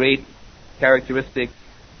about the great characteristics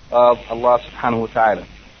of Allah subhanahu wa ta'ala.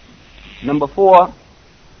 Number 4,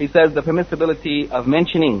 he says the permissibility of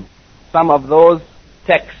mentioning some of those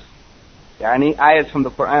texts, yani ayahs from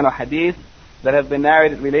the Quran or Hadith that have been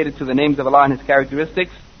narrated related to the names of Allah and His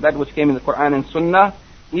characteristics, that which came in the Quran and Sunnah,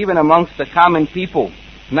 even amongst the common people,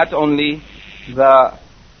 not only the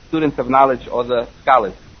students of knowledge or the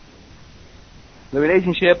scholars. The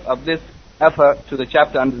relationship of this effort to the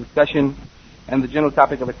chapter under discussion and the general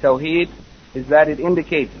topic of Tawheed is that it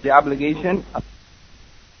indicates the obligation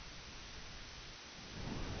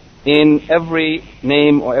in every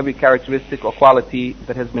name or every characteristic or quality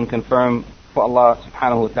that has been confirmed for Allah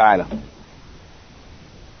subhanahu wa ta'ala.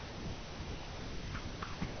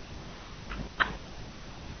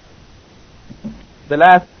 The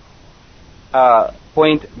last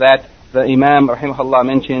point that the Imam rahimahullah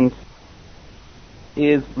mentions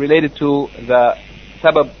is related to the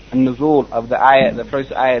sabab al-nuzul of the ayat, the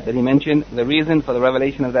first ayat that he mentioned, the reason for the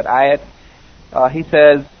revelation of that ayat. He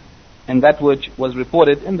says, and that which was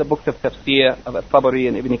reported in the books of tafsir of At-Tabari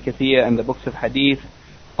and Ibn Kathir and the books of hadith,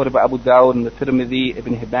 reported by Abu Dawud and the Tirmidhi,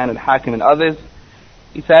 Ibn Hibban al-Hakim and others.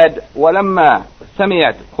 He said, وَلَمَّا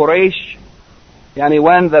سَمِيَتْ قُرَيْشْ, yani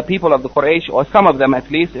when the people of the Quraysh, or some of them at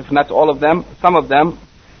least, if not all of them, some of them,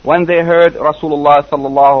 when they heard Rasulullah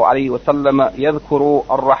sallallahu alayhi wa sallam يذكر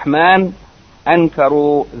الرحمن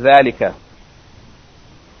أنكروا ذلك.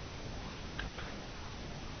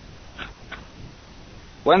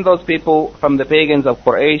 When those people from the pagans of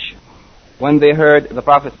Quraysh, when they heard the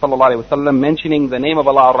Prophet sallallahu alayhi wa sallam mentioning the name of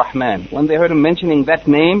Allah ar-Rahman, when they heard him mentioning that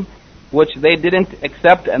name which they didn't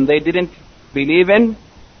accept and they didn't believe in,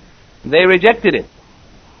 they rejected it.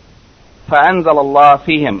 فَأَنزَلَ اللَّهُ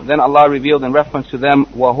فِيهِمْ, then Allah revealed in reference to them,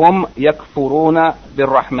 وَهُمْ يَكْفُرُونَ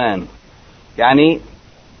بِالرَّحْمَنِ, yani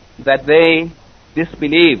that they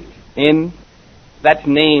disbelieved in that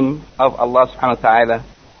name of Allah subhanahu wa ta'ala,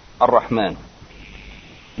 ar-Rahman.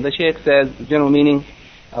 The Shaykh says the general meaning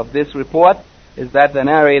of this report is that the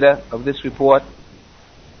narrator of this report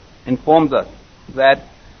informs us that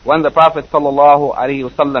when the Prophet sallallahu alaihi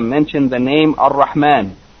wasallam mentioned the name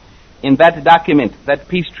ar-Rahman in that document, that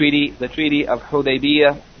peace treaty, the treaty of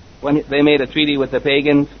Hudaybiyah, when they made a treaty with the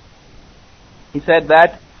pagans, he said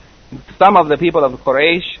that some of the people of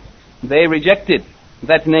Quraysh, they rejected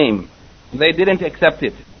that name. They didn't accept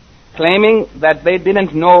it, claiming that they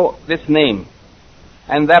didn't know this name,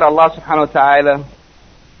 and that Allah subhanahu wa ta'ala,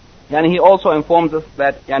 and he also informs us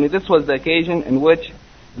that this was the occasion in which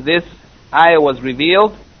this ayah was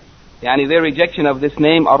revealed, their rejection of this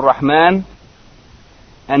name ar-Rahman.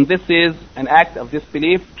 And this is an act of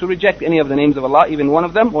disbelief to reject any of the names of Allah, even one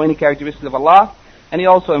of them, or any characteristics of Allah. And he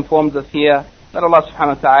also informs us here that Allah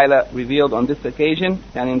subhanahu wa ta'ala revealed on this occasion,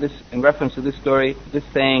 and in reference to this story, this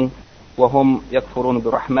saying, وَهُمْ يَكْفُرُونَ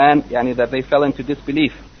بِالرَّحْمَنِ, that they fell into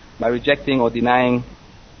disbelief by rejecting or denying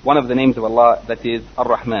one of the names of Allah, that is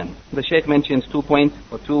Ar-Rahman. The Shaykh mentions 2 points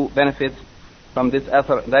or 2 benefits from this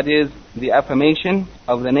effort, that is the affirmation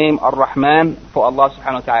of the name Ar-Rahman for Allah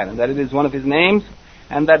subhanahu wa ta'ala, that it is one of His names,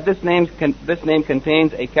 and that this name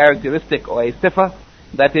contains a characteristic or a sifa,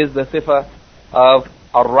 that is the sifa of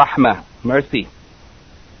Ar-Rahmah, mercy.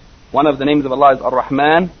 One of the names of Allah is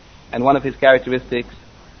Ar-Rahman, and one of His characteristics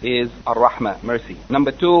is Ar-Rahmah, mercy.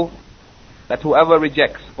 Number 2, that whoever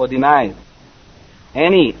rejects or denies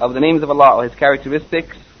any of the names of Allah or His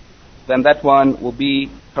characteristics, then that one will be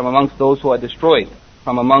from amongst those who are destroyed,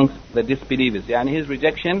 from amongst the disbelievers. Yani his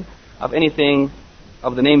rejection of anything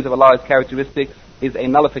of the names of Allah or His characteristics is a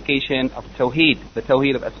nullification of Tawheed, the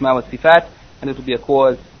Tawheed of Asma wa Sifat, and it will be a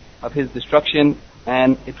cause of his destruction,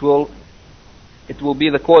 and it will be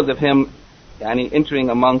the cause of him entering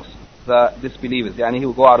amongst the disbelievers. He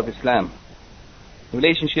will go out of Islam. The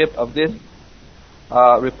relationship of this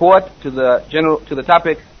report to the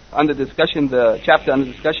topic under discussion, the chapter under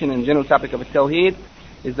discussion in general topic of Tawheed,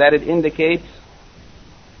 is that it indicates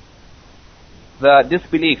the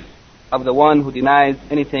disbelief of the one who denies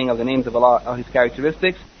anything of the names of Allah or His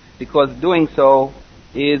characteristics, because doing so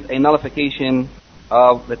is a nullification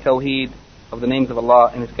of the Tawheed of the names of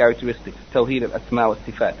Allah and His characteristics, Tawheed of Asma wa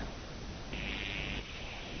Sifat.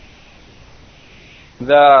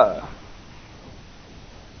 The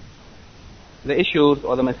issues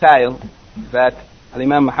or the masail that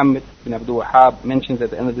Al-Imam Muhammad bin Abdul Wahhab mentions at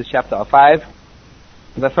the end of this chapter are 5.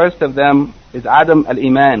 The first of them is Adam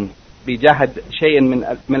al-Iman بجهد شيء من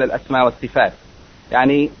الأسماء والصفات.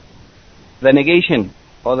 The negation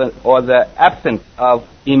or the absence of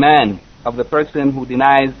Iman of the person who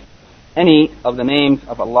denies any of the names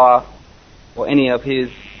of Allah or any of His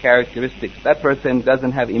characteristics. That person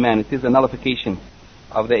doesn't have Iman. It is a nullification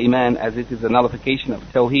of the Iman, as it is a nullification of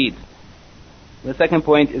Tawheed. The second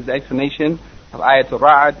point is the explanation of Ayatul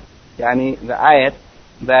Ra'd, the ayat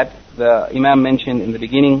that the Imam mentioned in the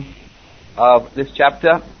beginning of this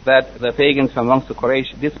chapter, that the pagans from amongst the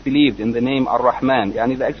Quraysh disbelieved in the name Ar-Rahman.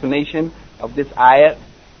 The explanation of this ayat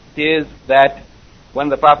is that when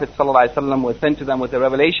the Prophet ﷺ was sent to them with a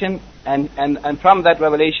revelation, and from that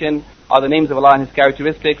revelation are the names of Allah and His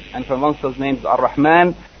characteristics, and from amongst those names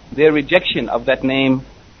Ar-Rahman, their rejection of that name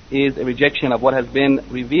is a rejection of what has been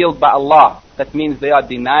revealed by Allah. That means they are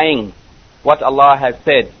denying what Allah has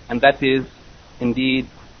said, and that is indeed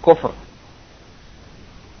kufr.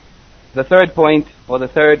 The third point, or the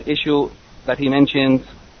third issue that he mentions,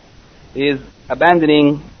 is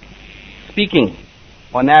abandoning speaking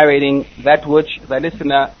or narrating that which the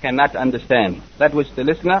listener cannot understand, that which the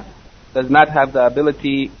listener does not have the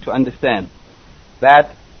ability to understand.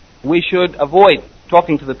 That we should avoid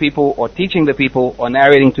talking to the people or teaching the people or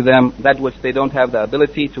narrating to them that which they don't have the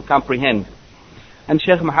ability to comprehend. And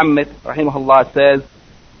Shaykh Muhammad rahimahullah says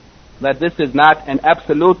that this is not an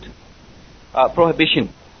absolute prohibition,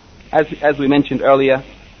 as we mentioned earlier,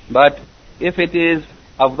 but if it is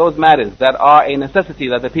of those matters that are a necessity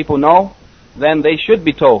that the people know, then they should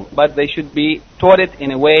be told, but they should be taught it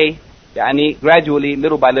in a way, gradually,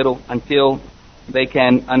 little by little, until they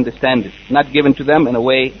can understand it, not given to them in a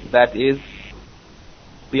way that is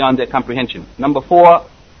beyond their comprehension. Number 4,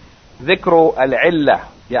 ذكر العلة,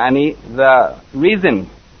 the reason,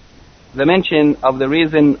 the mention of the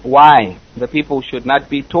reason why the people should not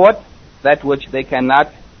be taught that which they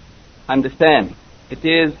cannot understand. It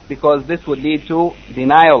is because this would lead to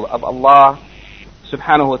denial of Allah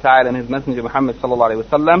subhanahu wa ta'ala and His Messenger Muhammad sallallahu alayhi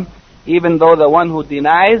wa sallam, even though the one who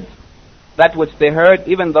denies that which they heard,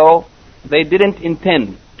 even though they didn't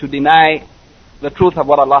intend to deny the truth of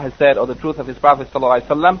what Allah has said or the truth of His Prophet sallallahu alayhi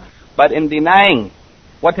wa sallam, but in denying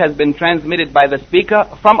what has been transmitted by the speaker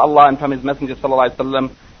from Allah and from His Messenger sallallahu alayhi wa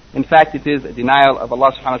sallam, in fact it is a denial of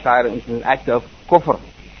Allah subhanahu wa ta'ala, it is an act of kufr.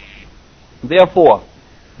 Therefore,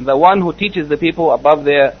 the one who teaches the people above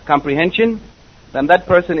their comprehension, then that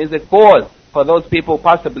person is a cause for those people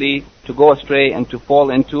possibly to go astray and to fall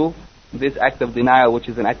into this act of denial, which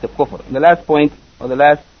is an act of kufr. The last point, or the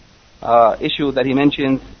last issue that he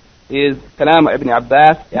mentions, is Kalam Ibn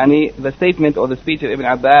Abbas, the statement or the speech of Ibn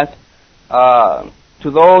Abbas to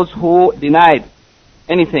those who denied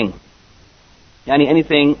anything,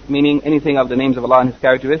 anything meaning anything of the names of Allah and His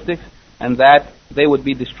characteristics, and that they would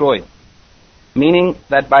be destroyed. Meaning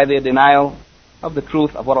that by their denial of the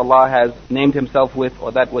truth of what Allah has named Himself with,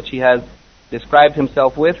 or that which He has described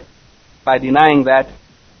Himself with, by denying that,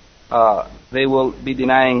 they will be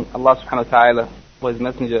denying Allah subhanahu wa ta'ala or His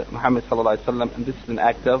Messenger Muhammad sallallahu alayhi wa sallam, and this is an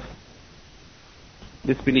act of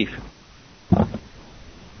disbelief.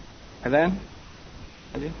 And then,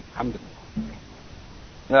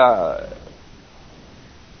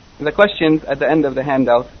 the questions at the end of the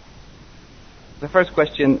handout. The first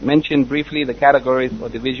question mentioned briefly the categories or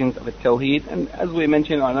divisions of Tawheed, and as we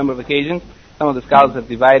mentioned on a number of occasions, some of the scholars have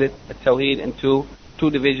divided Tawheed into 2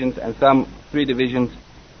 divisions and some 3 divisions.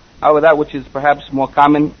 However, that which is perhaps more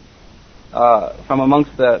common from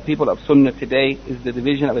amongst the people of Sunnah today is the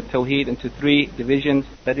division of Tawheed into 3 divisions.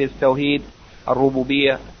 That is Tawheed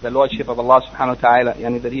al-Rububiyyah, the Lordship of Allah subhanahu wa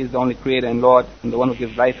ta'ala, that He is the only Creator and Lord and the one who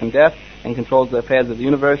gives life and death and controls the affairs of the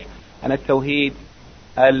universe. And Tawheed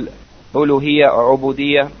al-uluhiyya or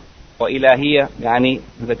ubudiyya or ilahiyya, yani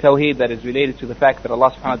the tawheed that is related to the fact that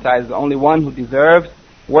Allah subhanahu wa ta'ala is the only one who deserves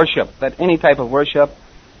worship, that any type of worship,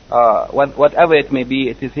 whatever it may be,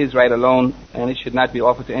 it is His right alone, and it should not be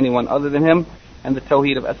offered to anyone other than Him. And the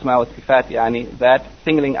tawheed of asma wa sifat, yani that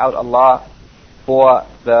singling out Allah for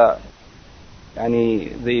the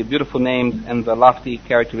beautiful names and the lofty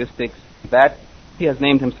characteristics that He has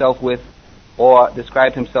named Himself with or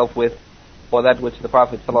described Himself with, or that which the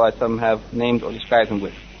Prophet ﷺ have named or described Him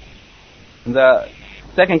with. The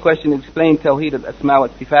second question explained Tawheed al-Asma wa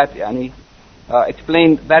Sifat,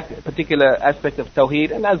 explained that particular aspect of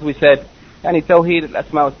Tawheed. And as we said, Tawheed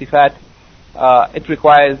al-Asma wa Sifat, it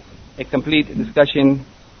requires a complete discussion,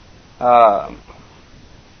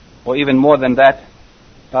 or even more than that.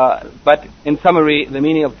 But in summary, the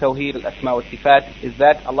meaning of Tawheed al-Asma wa Sifat is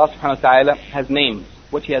that Allah subhanahu wa ta'ala has names,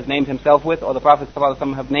 which He has named Himself with, or the Prophet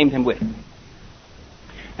ﷺ have named Him with.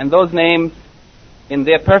 And those names, in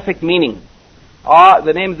their perfect meaning, are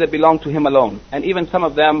the names that belong to Him alone. And even some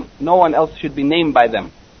of them, no one else should be named by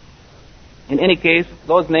them. In any case,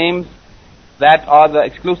 those names that are the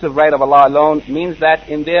exclusive right of Allah alone means that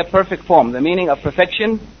in their perfect form, the meaning of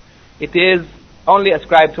perfection, it is only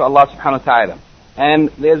ascribed to Allah subhanahu wa ta'ala. And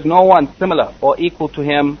there's no one similar or equal to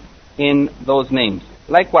Him in those names.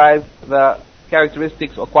 Likewise, the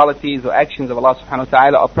characteristics or qualities or actions of Allah subhanahu wa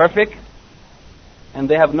ta'ala are perfect, and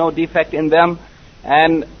they have no defect in them.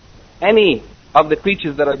 And any of the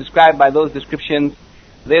creatures that are described by those descriptions,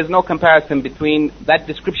 there's no comparison between that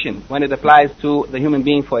description when it applies to the human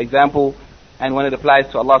being, for example, and when it applies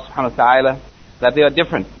to Allah subhanahu wa ta'ala, that they are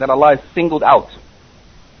different, that Allah is singled out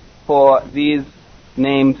for these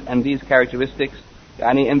names and these characteristics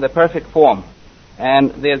in the perfect form.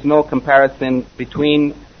 And there's no comparison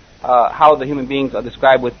between how the human beings are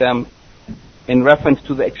described with them in reference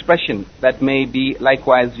to the expression that may be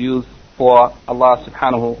likewise used for Allah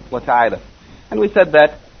subhanahu wa ta'ala. And we said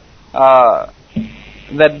that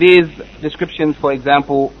that these descriptions, for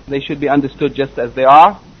example, they should be understood just as they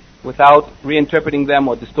are, without reinterpreting them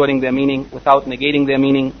or distorting their meaning, without negating their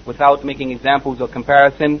meaning, without making examples or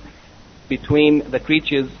comparison between the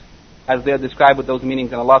creatures as they are described with those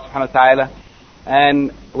meanings in Allah subhanahu wa ta'ala,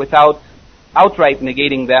 and without outright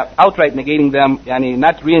negating them,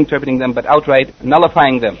 not reinterpreting them, but outright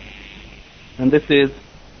nullifying them. And this is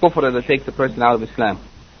kufr that takes the person out of Islam.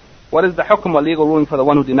 What is the hukm or legal ruling for the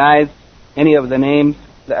one who denies any of the names,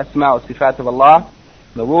 the asma or sifat of Allah?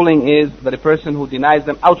 The ruling is that a person who denies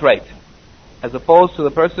them outright, as opposed to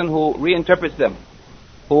the person who reinterprets them,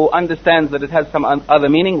 who understands that it has some other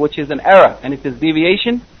meaning, which is an error and it is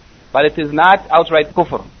deviation, but it is not outright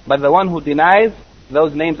kufr. But the one who denies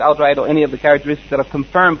those names outright or any of the characteristics that are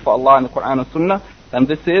confirmed for Allah in the Quran and Sunnah, then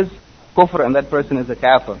this is kufr, and that person is a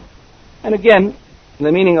kafir. And again,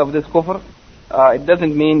 the meaning of this kufr, it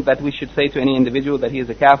doesn't mean that we should say to any individual that he is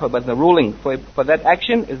a kafir, but the ruling for that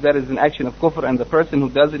action is that it is an action of kufr, and the person who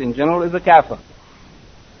does it in general is a kafir.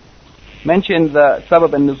 Mention the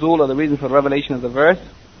sabab and nuzul, or the reason for the revelation of the verse.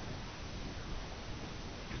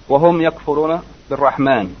 وَهُمْ يَكْفُرُونَ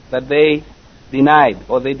بِالرَّحْمَنِ, that they denied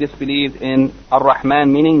or they disbelieved in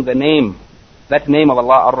Ar-Rahman, meaning the name, that name of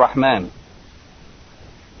Allah, Ar-Rahman.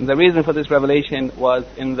 And the reason for this revelation was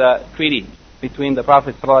in the treaty between the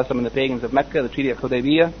Prophet ﷺ and the pagans of Mecca, the treaty of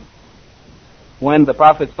Hudaybiyah, when the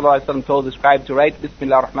Prophet ﷺ told the scribe to write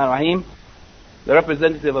Bismillah ar-Rahman ar-Rahim, the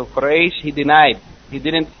representative of Quraysh, he denied. He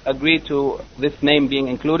didn't agree to this name being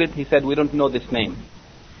included. He said, we don't know this name.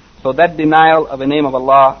 So that denial of a name of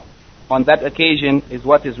Allah on that occasion is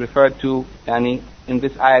what is referred to in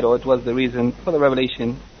this ayat, or it was the reason for the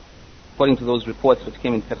revelation, according to those reports which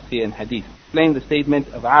came in Tafsir and Hadith. Explain the statement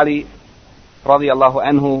of Ali radiallahu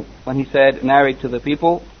anhu when he said, narrate to the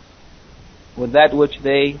people with that which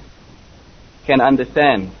they can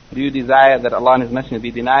understand. Do you desire that Allah and His Messenger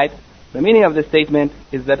be denied? The meaning of this statement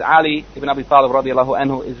is that Ali ibn Abi Talib radiallahu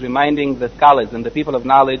anhu is reminding the scholars and the people of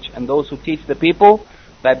knowledge and those who teach the people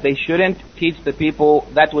that they shouldn't teach the people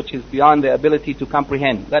that which is beyond their ability to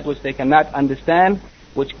comprehend, that which they cannot understand,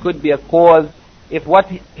 which could be a cause, if what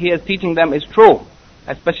he is teaching them is true,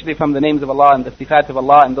 especially from the names of Allah and the sifat of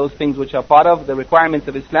Allah and those things which are part of the requirements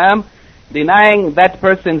of Islam. Denying that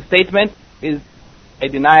person's statement is a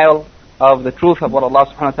denial of the truth of what Allah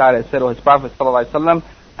subhanahu wa ta'ala has said, or His Prophet sallallahu alaihi wasallam,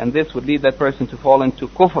 and this would lead that person to fall into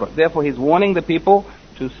kufr. Therefore he's warning the people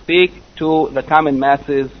to speak to the common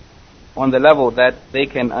masses on the level that they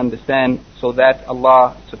can understand, so that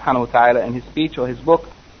Allah subhanahu wa ta'ala and His speech or His book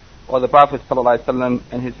or the Prophet sallallahu alaihi wasallam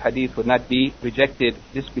and his hadith would not be rejected,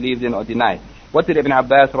 disbelieved in, or denied. What did Ibn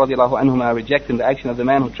Abbas radiallahu anhuma reject in the action of the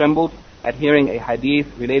man who trembled at hearing a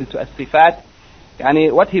hadith related to as-sifat?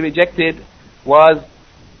 Yani what he rejected was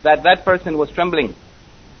that that person was trembling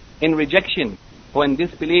in rejection or in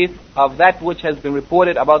disbelief of that which has been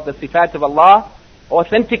reported about the sifat of Allah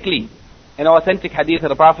authentically, in authentic hadith of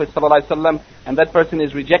the Prophet ﷺ, and that person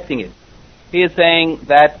is rejecting it. He is saying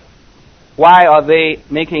that why are they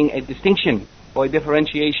making a distinction or a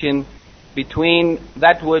differentiation between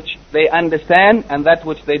that which they understand and that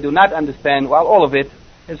which they do not understand, while all of it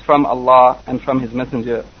is from Allah and from His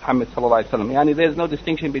Messenger Muhammad ﷺ. Yani there is no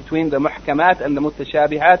distinction between the muhkamat and the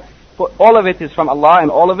mutashabihat. For all of it is from Allah, and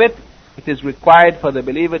all of it is required for the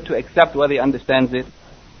believer to accept whether he understands it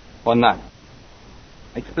or not.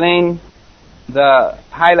 Explain the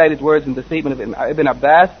highlighted words in the statement of Ibn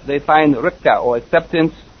Abbas. They find rikka or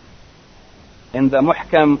acceptance in the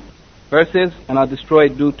muhkam verses and are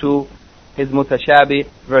destroyed due to his mutashabi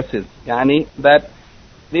verses. Yani that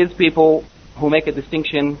these people who make a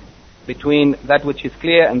distinction between that which is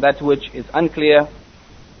clear and that which is unclear,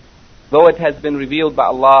 though it has been revealed by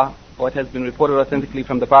Allah or it has been reported authentically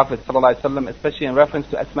from the Prophet ﷺ, especially in reference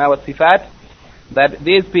to Asma wa Sifat, that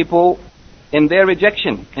these people, in their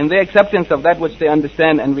rejection, in their acceptance of that which they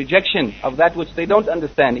understand and rejection of that which they don't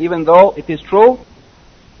understand, even though it is true,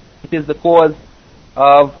 it is the cause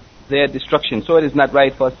of their destruction. So it is not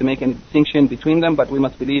right for us to make any distinction between them, but we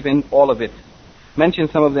must believe in all of it. Mention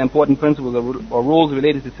some of the important principles or rules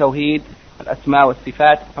related to Tawheed, Al-Asma wa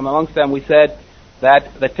Sifat. From amongst them we said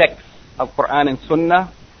that the text of Quran and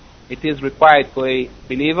Sunnah, it is required for a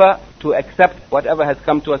believer to accept whatever has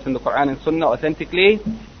come to us in the Quran and Sunnah authentically,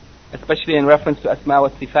 especially in reference to Asma wa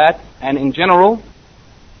Sifat, and in general,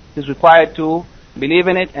 it is required to believe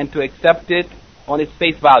in it and to accept it on its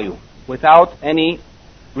face value, without any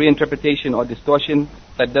reinterpretation or distortion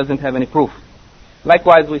that doesn't have any proof.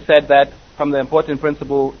 Likewise, we said that from the important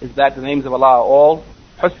principle is that the names of Allah are all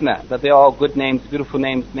husna, that they are all good names, beautiful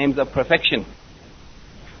names, names of perfection.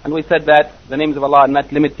 And we said that the names of Allah are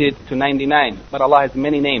not limited to 99, but Allah has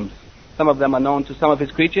many names. Some of them are known to some of His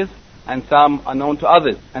creatures, and some are known to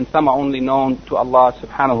others, and some are only known to Allah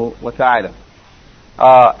subhanahu wa ta'ala.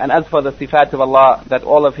 And as for the sifat of Allah, that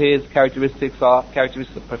all of His characteristics are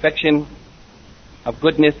characteristics of perfection, of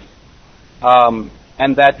goodness,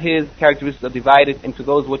 and that His characteristics are divided into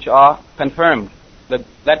those which are confirmed.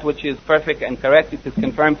 That which is perfect and correct, it is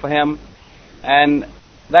confirmed for Him, and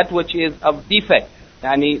that which is of defect,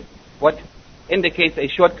 yani what indicates a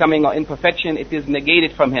shortcoming or imperfection, it is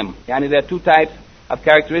negated from Him. Yani there are two types of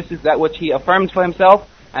characteristics, that which He affirms for Himself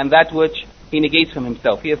and that which He negates from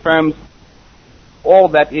Himself. He affirms all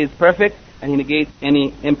that is perfect and He negates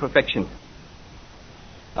any imperfection.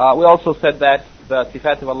 We also said that the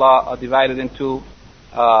sifat of Allah are divided into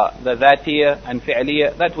the dhatiyya and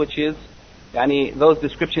fi'liyya, that which is yani those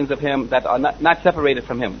descriptions of Him that are not separated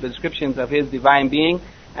from Him, the descriptions of His divine being,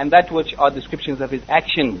 and that which are descriptions of His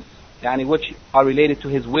actions, yani which are related to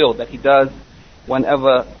His will, that He does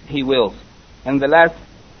whenever He wills. And the last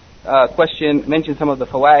question mentioned some of the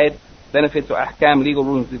fawaid, benefits or ahkam, legal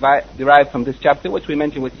rulings derived from this chapter, which we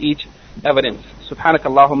mentioned with each evidence. Subhanaka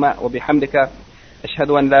Allahumma wa bihamdika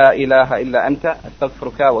ashhadu an la ilaha illa anta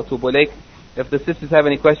astaghfiruka wa atubu ilayk. If the sisters have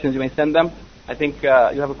any questions, you may send them. I think you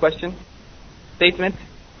have a question? Statement?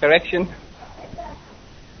 Correction?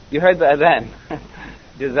 You heard the adhan.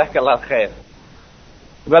 Jazakallah khair.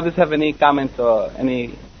 Brothers have any comments or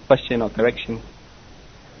any question or correction?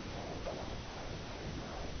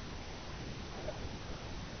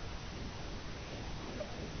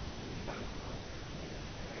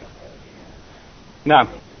 Naam.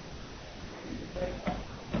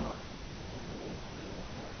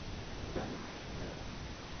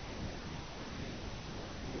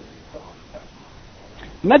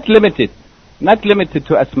 Not limited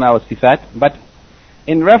to Asma wa Sifat, but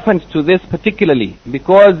in reference to this particularly,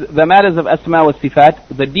 because the matters of Asma wa Sifat,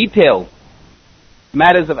 the detailed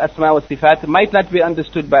matters of Asma wa Sifat might not be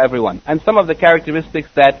understood by everyone. And some of the characteristics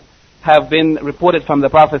that have been reported from the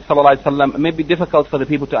Prophet ﷺ may be difficult for the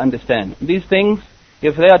people to understand. These things,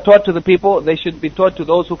 if they are taught to the people, they should be taught to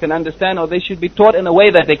those who can understand, or they should be taught in a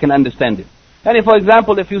way that they can understand it. And for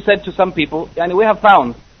example, if you said to some people, and we have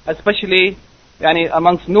found, especially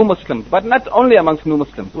amongst new Muslims, but not only amongst new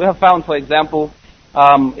Muslims, we have found, for example,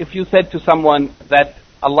 if you said to someone that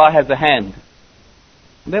Allah has a hand,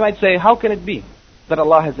 they might say, how can it be that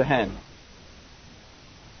Allah has a hand?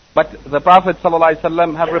 But the Prophet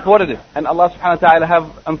ﷺ have reported it, and Allah subhanahu wa ta'ala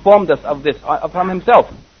have informed us of this from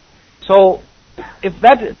Himself. So, if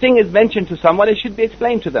that thing is mentioned to someone, it should be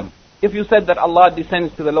explained to them. If you said that Allah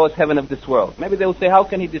descends to the lowest heaven of this world, maybe they will say, how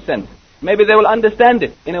can He descend? Maybe they will understand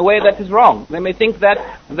it in a way that is wrong. They may think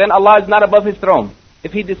that then Allah is not above His throne.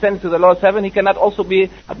 if he descends to the lowest heaven, he cannot also be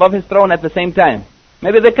above his throne at the same time.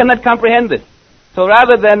 Maybe they cannot comprehend this. So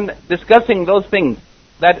rather than discussing those things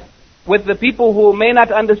that with the people who may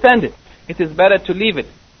not understand it, it is better to leave it.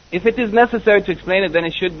 If it is necessary to explain it, then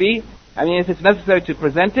it should be, if it's necessary to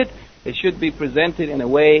present it, it should be presented in a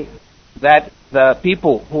way that the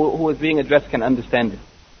people who is being addressed can understand it.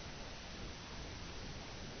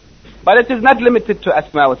 But it is not limited to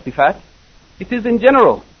Asma wa Sifat. It is in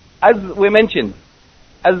general. As we mentioned,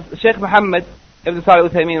 as Sheikh Muhammad Ibn Salih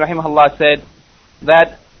Uthaymeen rahimahullah said,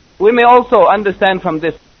 that we may also understand from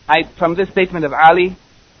this statement of Ali,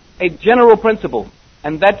 a general principle,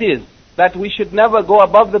 and that is that we should never go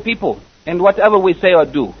above the people in whatever we say or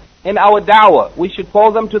do. In our da'wah, we should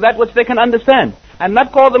call them to that which they can understand, and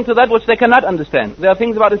not call them to that which they cannot understand. There are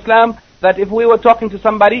things about Islam that if we were talking to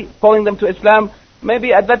somebody, calling them to Islam,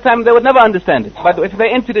 maybe at that time they would never understand it. But if they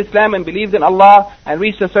entered Islam and believed in Allah and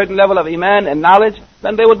reached a certain level of iman and knowledge,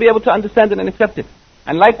 then they would be able to understand it and accept it.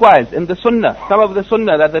 And likewise, in the sunnah, some of the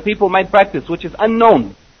sunnah that the people might practice, which is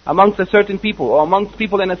unknown amongst a certain people or amongst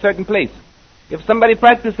people in a certain place, if somebody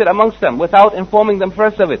practiced it amongst them without informing them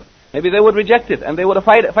first of it, maybe they would reject it and they would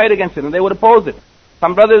fight against it and they would oppose it.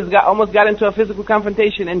 Some brothers almost got into a physical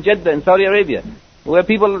confrontation in Jeddah in Saudi Arabia, where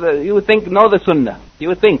people, you would think, know the sunnah. You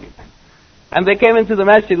would think. And they came into the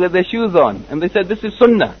masjid with their shoes on and they said, this is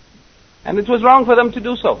sunnah. And it was wrong for them to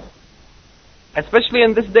do so, especially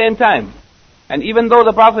in this day and time. And even though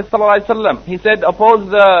the Prophet ﷺ, he said, oppose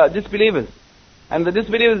the disbelievers, and the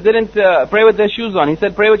disbelievers didn't pray with their shoes on, he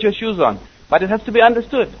said, pray with your shoes on. But it has to be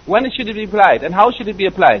understood. When should it be applied and how should it be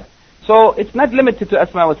applied? So it's not limited to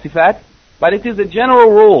Asma wa Sifat, but it is a general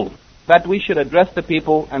rule that we should address the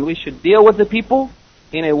people and we should deal with the people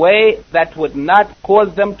in a way that would not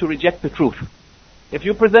cause them to reject the truth. If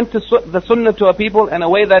you present the sunnah to a people in a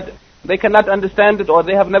way that they cannot understand it or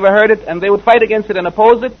they have never heard it and they would fight against it and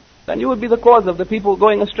oppose it, then you would be the cause of the people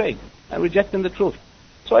going astray and rejecting the truth.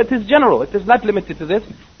 So it is general, it is not limited to this.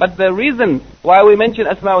 But the reason why we mention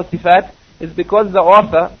Asma wa Sifat is because the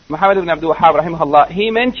author, Muhammad ibn Abdul Wahhab rahimahullah,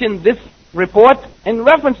 he mentioned this report in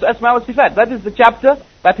reference to Asma wa Sifat. That is the chapter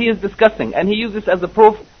that he is discussing, and he used this as a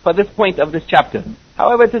proof for this point of this chapter.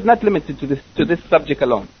 However, it is not limited to this subject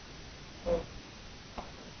alone.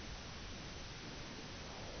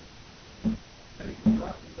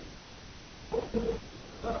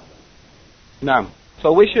 Now,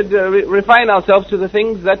 so we should refine ourselves to the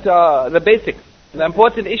things that are the basics, the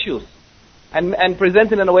important issues, and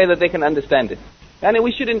present it in a way that they can understand it. And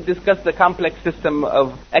we shouldn't discuss the complex system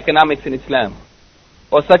of economics in Islam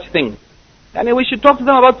or such things. And we should talk to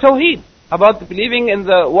them about Tawheed, about believing in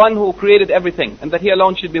the one who created everything and that he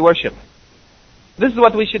alone should be worshipped. This is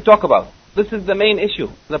what we should talk about. This is the main issue,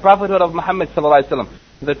 the prophethood of Muhammad sallallahu alaihi wasallam,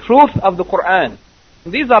 the truth of the Quran.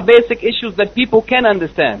 These are basic issues that people can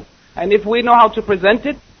understand. And if we know how to present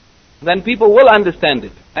it, then people will understand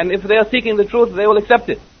it. And if they are seeking the truth, they will accept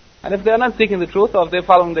it. And if they are not seeking the truth, or if they're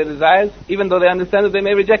following their desires, even though they understand it, they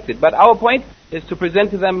may reject it. But our point is to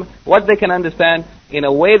present to them what they can understand in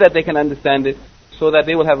a way that they can understand it, so that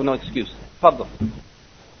they will have no excuse. Fadl.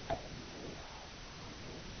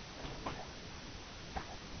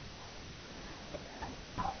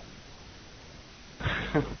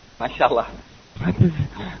 MashaAllah.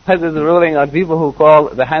 What is the ruling on people who call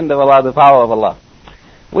the hand of Allah the power of Allah?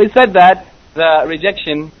 We said that the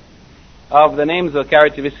rejection of the names or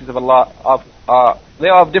characteristics of Allah, they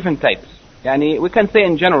are of different types. We can say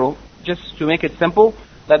in general, just to make it simple,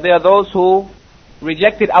 that there are those who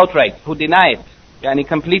reject it outright, who deny it,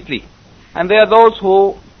 completely. And there are those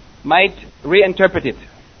who might reinterpret it,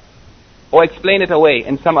 or explain it away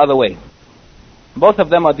in some other way. Both of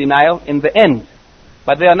them are denial in the end,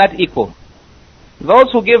 but they are not equal.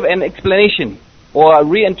 Those who give an explanation, or a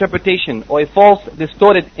reinterpretation, or a false,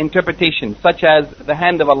 distorted interpretation, such as the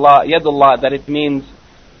hand of Allah, Yadullah, that it means,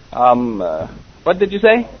 what did you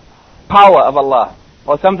say? Power of Allah,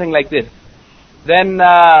 or something like this. Then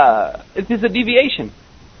it is a deviation,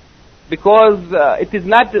 because it is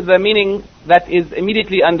not the meaning that is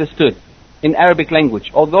immediately understood in Arabic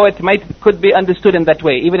language, although could be understood in that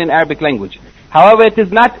way, even in Arabic language. However, it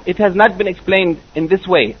has not been explained in this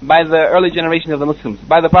way by the early generation of the Muslims,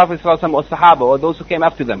 by the Prophet ﷺ or Sahaba or those who came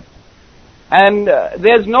after them. And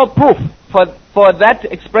there's no proof for that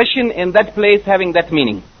expression in that place having that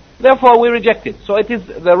meaning. Therefore, we reject it. So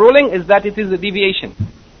the ruling is that it is a deviation.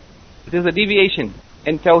 It is a deviation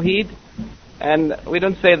in Tawheed, and we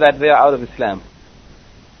don't say that they are out of Islam.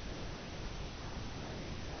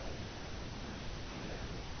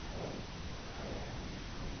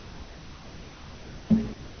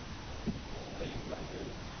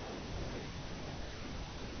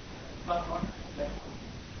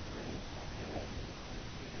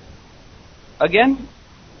 Again?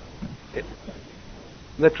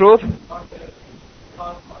 The truth?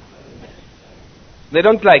 They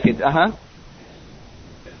don't like it,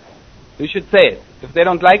 You should say it. If they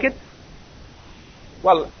don't like it,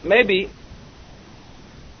 well, maybe,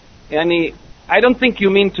 I don't think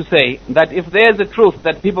you mean to say that if there's a truth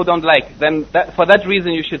that people don't like, then for that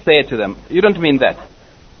reason you should say it to them. You don't mean that.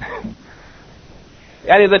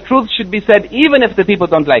 The truth should be said even if the people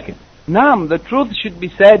don't like it. Naam, the truth should be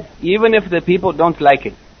said even if the people don't like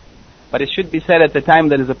it. But it should be said at the time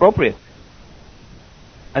that is appropriate.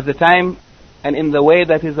 At the time and in the way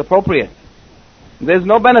that is appropriate. There's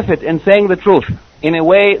no benefit in saying the truth in a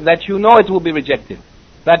way that you know it will be rejected,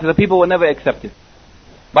 that the people will never accept it.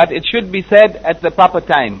 But it should be said at the proper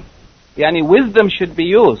time. Wisdom should be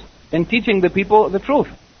used in teaching the people the truth.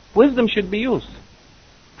 Wisdom should be used.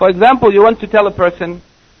 For example, you want to tell a person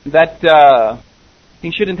that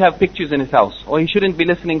he shouldn't have pictures in his house, or he shouldn't be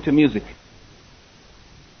listening to music.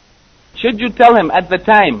 Should you tell him at the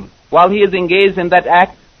time while he is engaged in that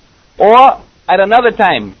act, or at another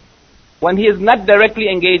time when he is not directly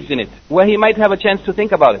engaged in it, where he might have a chance to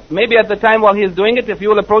think about it? Maybe at the time while he is doing it, if you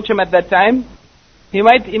will approach him at that time, he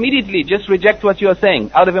might immediately just reject what you are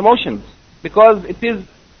saying out of emotions, because it is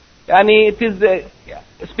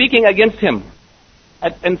speaking against him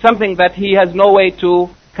and something that he has no way to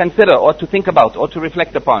consider or to think about or to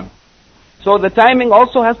reflect upon. So the timing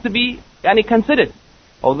also has to be considered.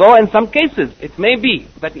 Although in some cases it may be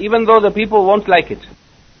that even though the people won't like it,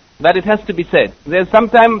 that it has to be said. There's some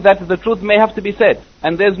time that the truth may have to be said,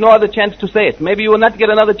 and there's no other chance to say it. Maybe you will not get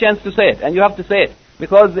another chance to say it, and you have to say it.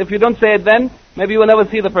 Because if you don't say it then, maybe you will never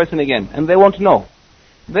see the person again, and they won't know.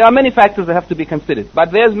 There are many factors that have to be considered,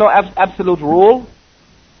 but there's no absolute rule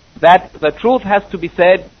that the truth has to be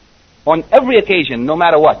said on every occasion, no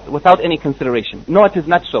matter what, without any consideration. No, it is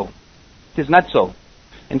not so. It is not so.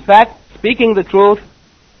 In fact, speaking the truth,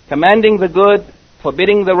 commanding the good,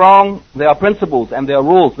 forbidding the wrong, there are principles and there are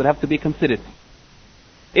rules that have to be considered.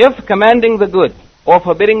 If commanding the good, or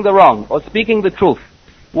forbidding the wrong, or speaking the truth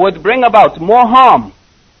would bring about more harm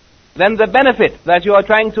than the benefit that you are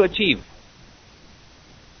trying to achieve,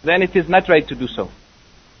 then it is not right to do so.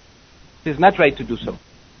 It is not right to do so.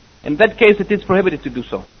 In that case, it is prohibited to do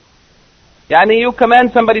so. You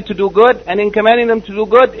command somebody to do good, and in commanding them to do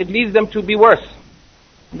good, it leads them to be worse.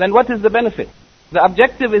 Then what is the benefit? The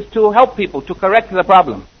objective is to help people, to correct the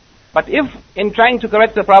problem. But if in trying to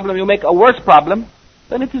correct the problem you make a worse problem,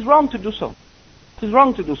 then it is wrong to do so. It is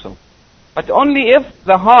wrong to do so. But only if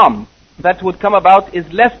the harm that would come about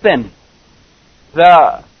is less than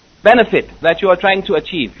the benefit that you are trying to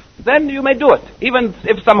achieve, then you may do it, even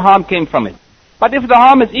if some harm came from it. But if the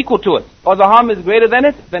harm is equal to it, or the harm is greater than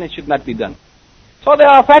it, then it should not be done. So there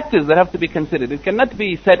are factors that have to be considered. It cannot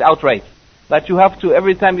be said outright that you have to,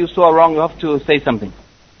 every time you saw a wrong, you have to say something.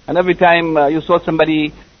 And every time you saw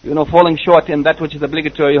somebody, falling short in that which is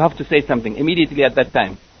obligatory, you have to say something immediately at that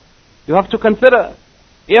time. You have to consider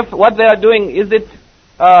if what they are doing, is it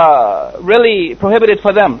really prohibited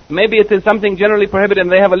for them. Maybe it is something generally prohibited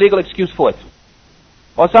and they have a legal excuse for it.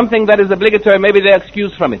 Or something that is obligatory, maybe they are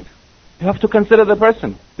excused from it. You have to consider the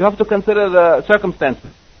person. You have to consider the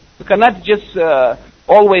circumstances. You cannot just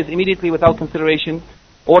always, immediately, without consideration,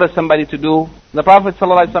 order somebody to do. The Prophet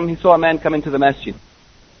ﷺ, he saw a man come into the masjid.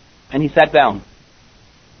 And he sat down.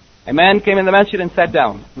 A man came in the masjid and sat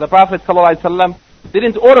down. The Prophet ﷺ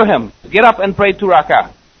didn't order him to get up and pray 2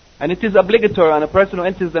 rak'ah. And it is obligatory on a person who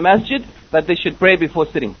enters the masjid that they should pray before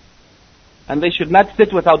sitting. And they should not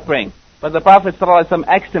sit without praying. But the Prophet ﷺ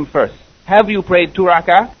asked him first, have you prayed 2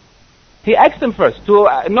 rak'ah? He asked him first to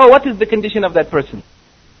know what is the condition of that person.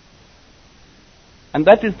 And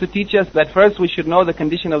that is to teach us that first we should know the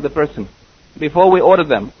condition of the person before we order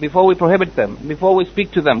them, before we prohibit them, before we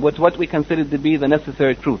speak to them with what we consider to be the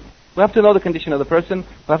necessary truth. We have to know the condition of the person,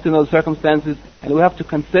 we have to know the circumstances, and we have to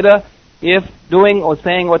consider if doing or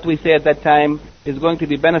saying what we say at that time is going to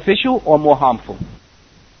be beneficial or more harmful.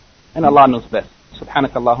 And Allah knows best.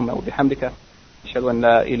 سبحانك اللهم وبحمدك أشهد أن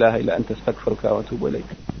لا إله إلا أنت أستغفرك وأتوب إليك.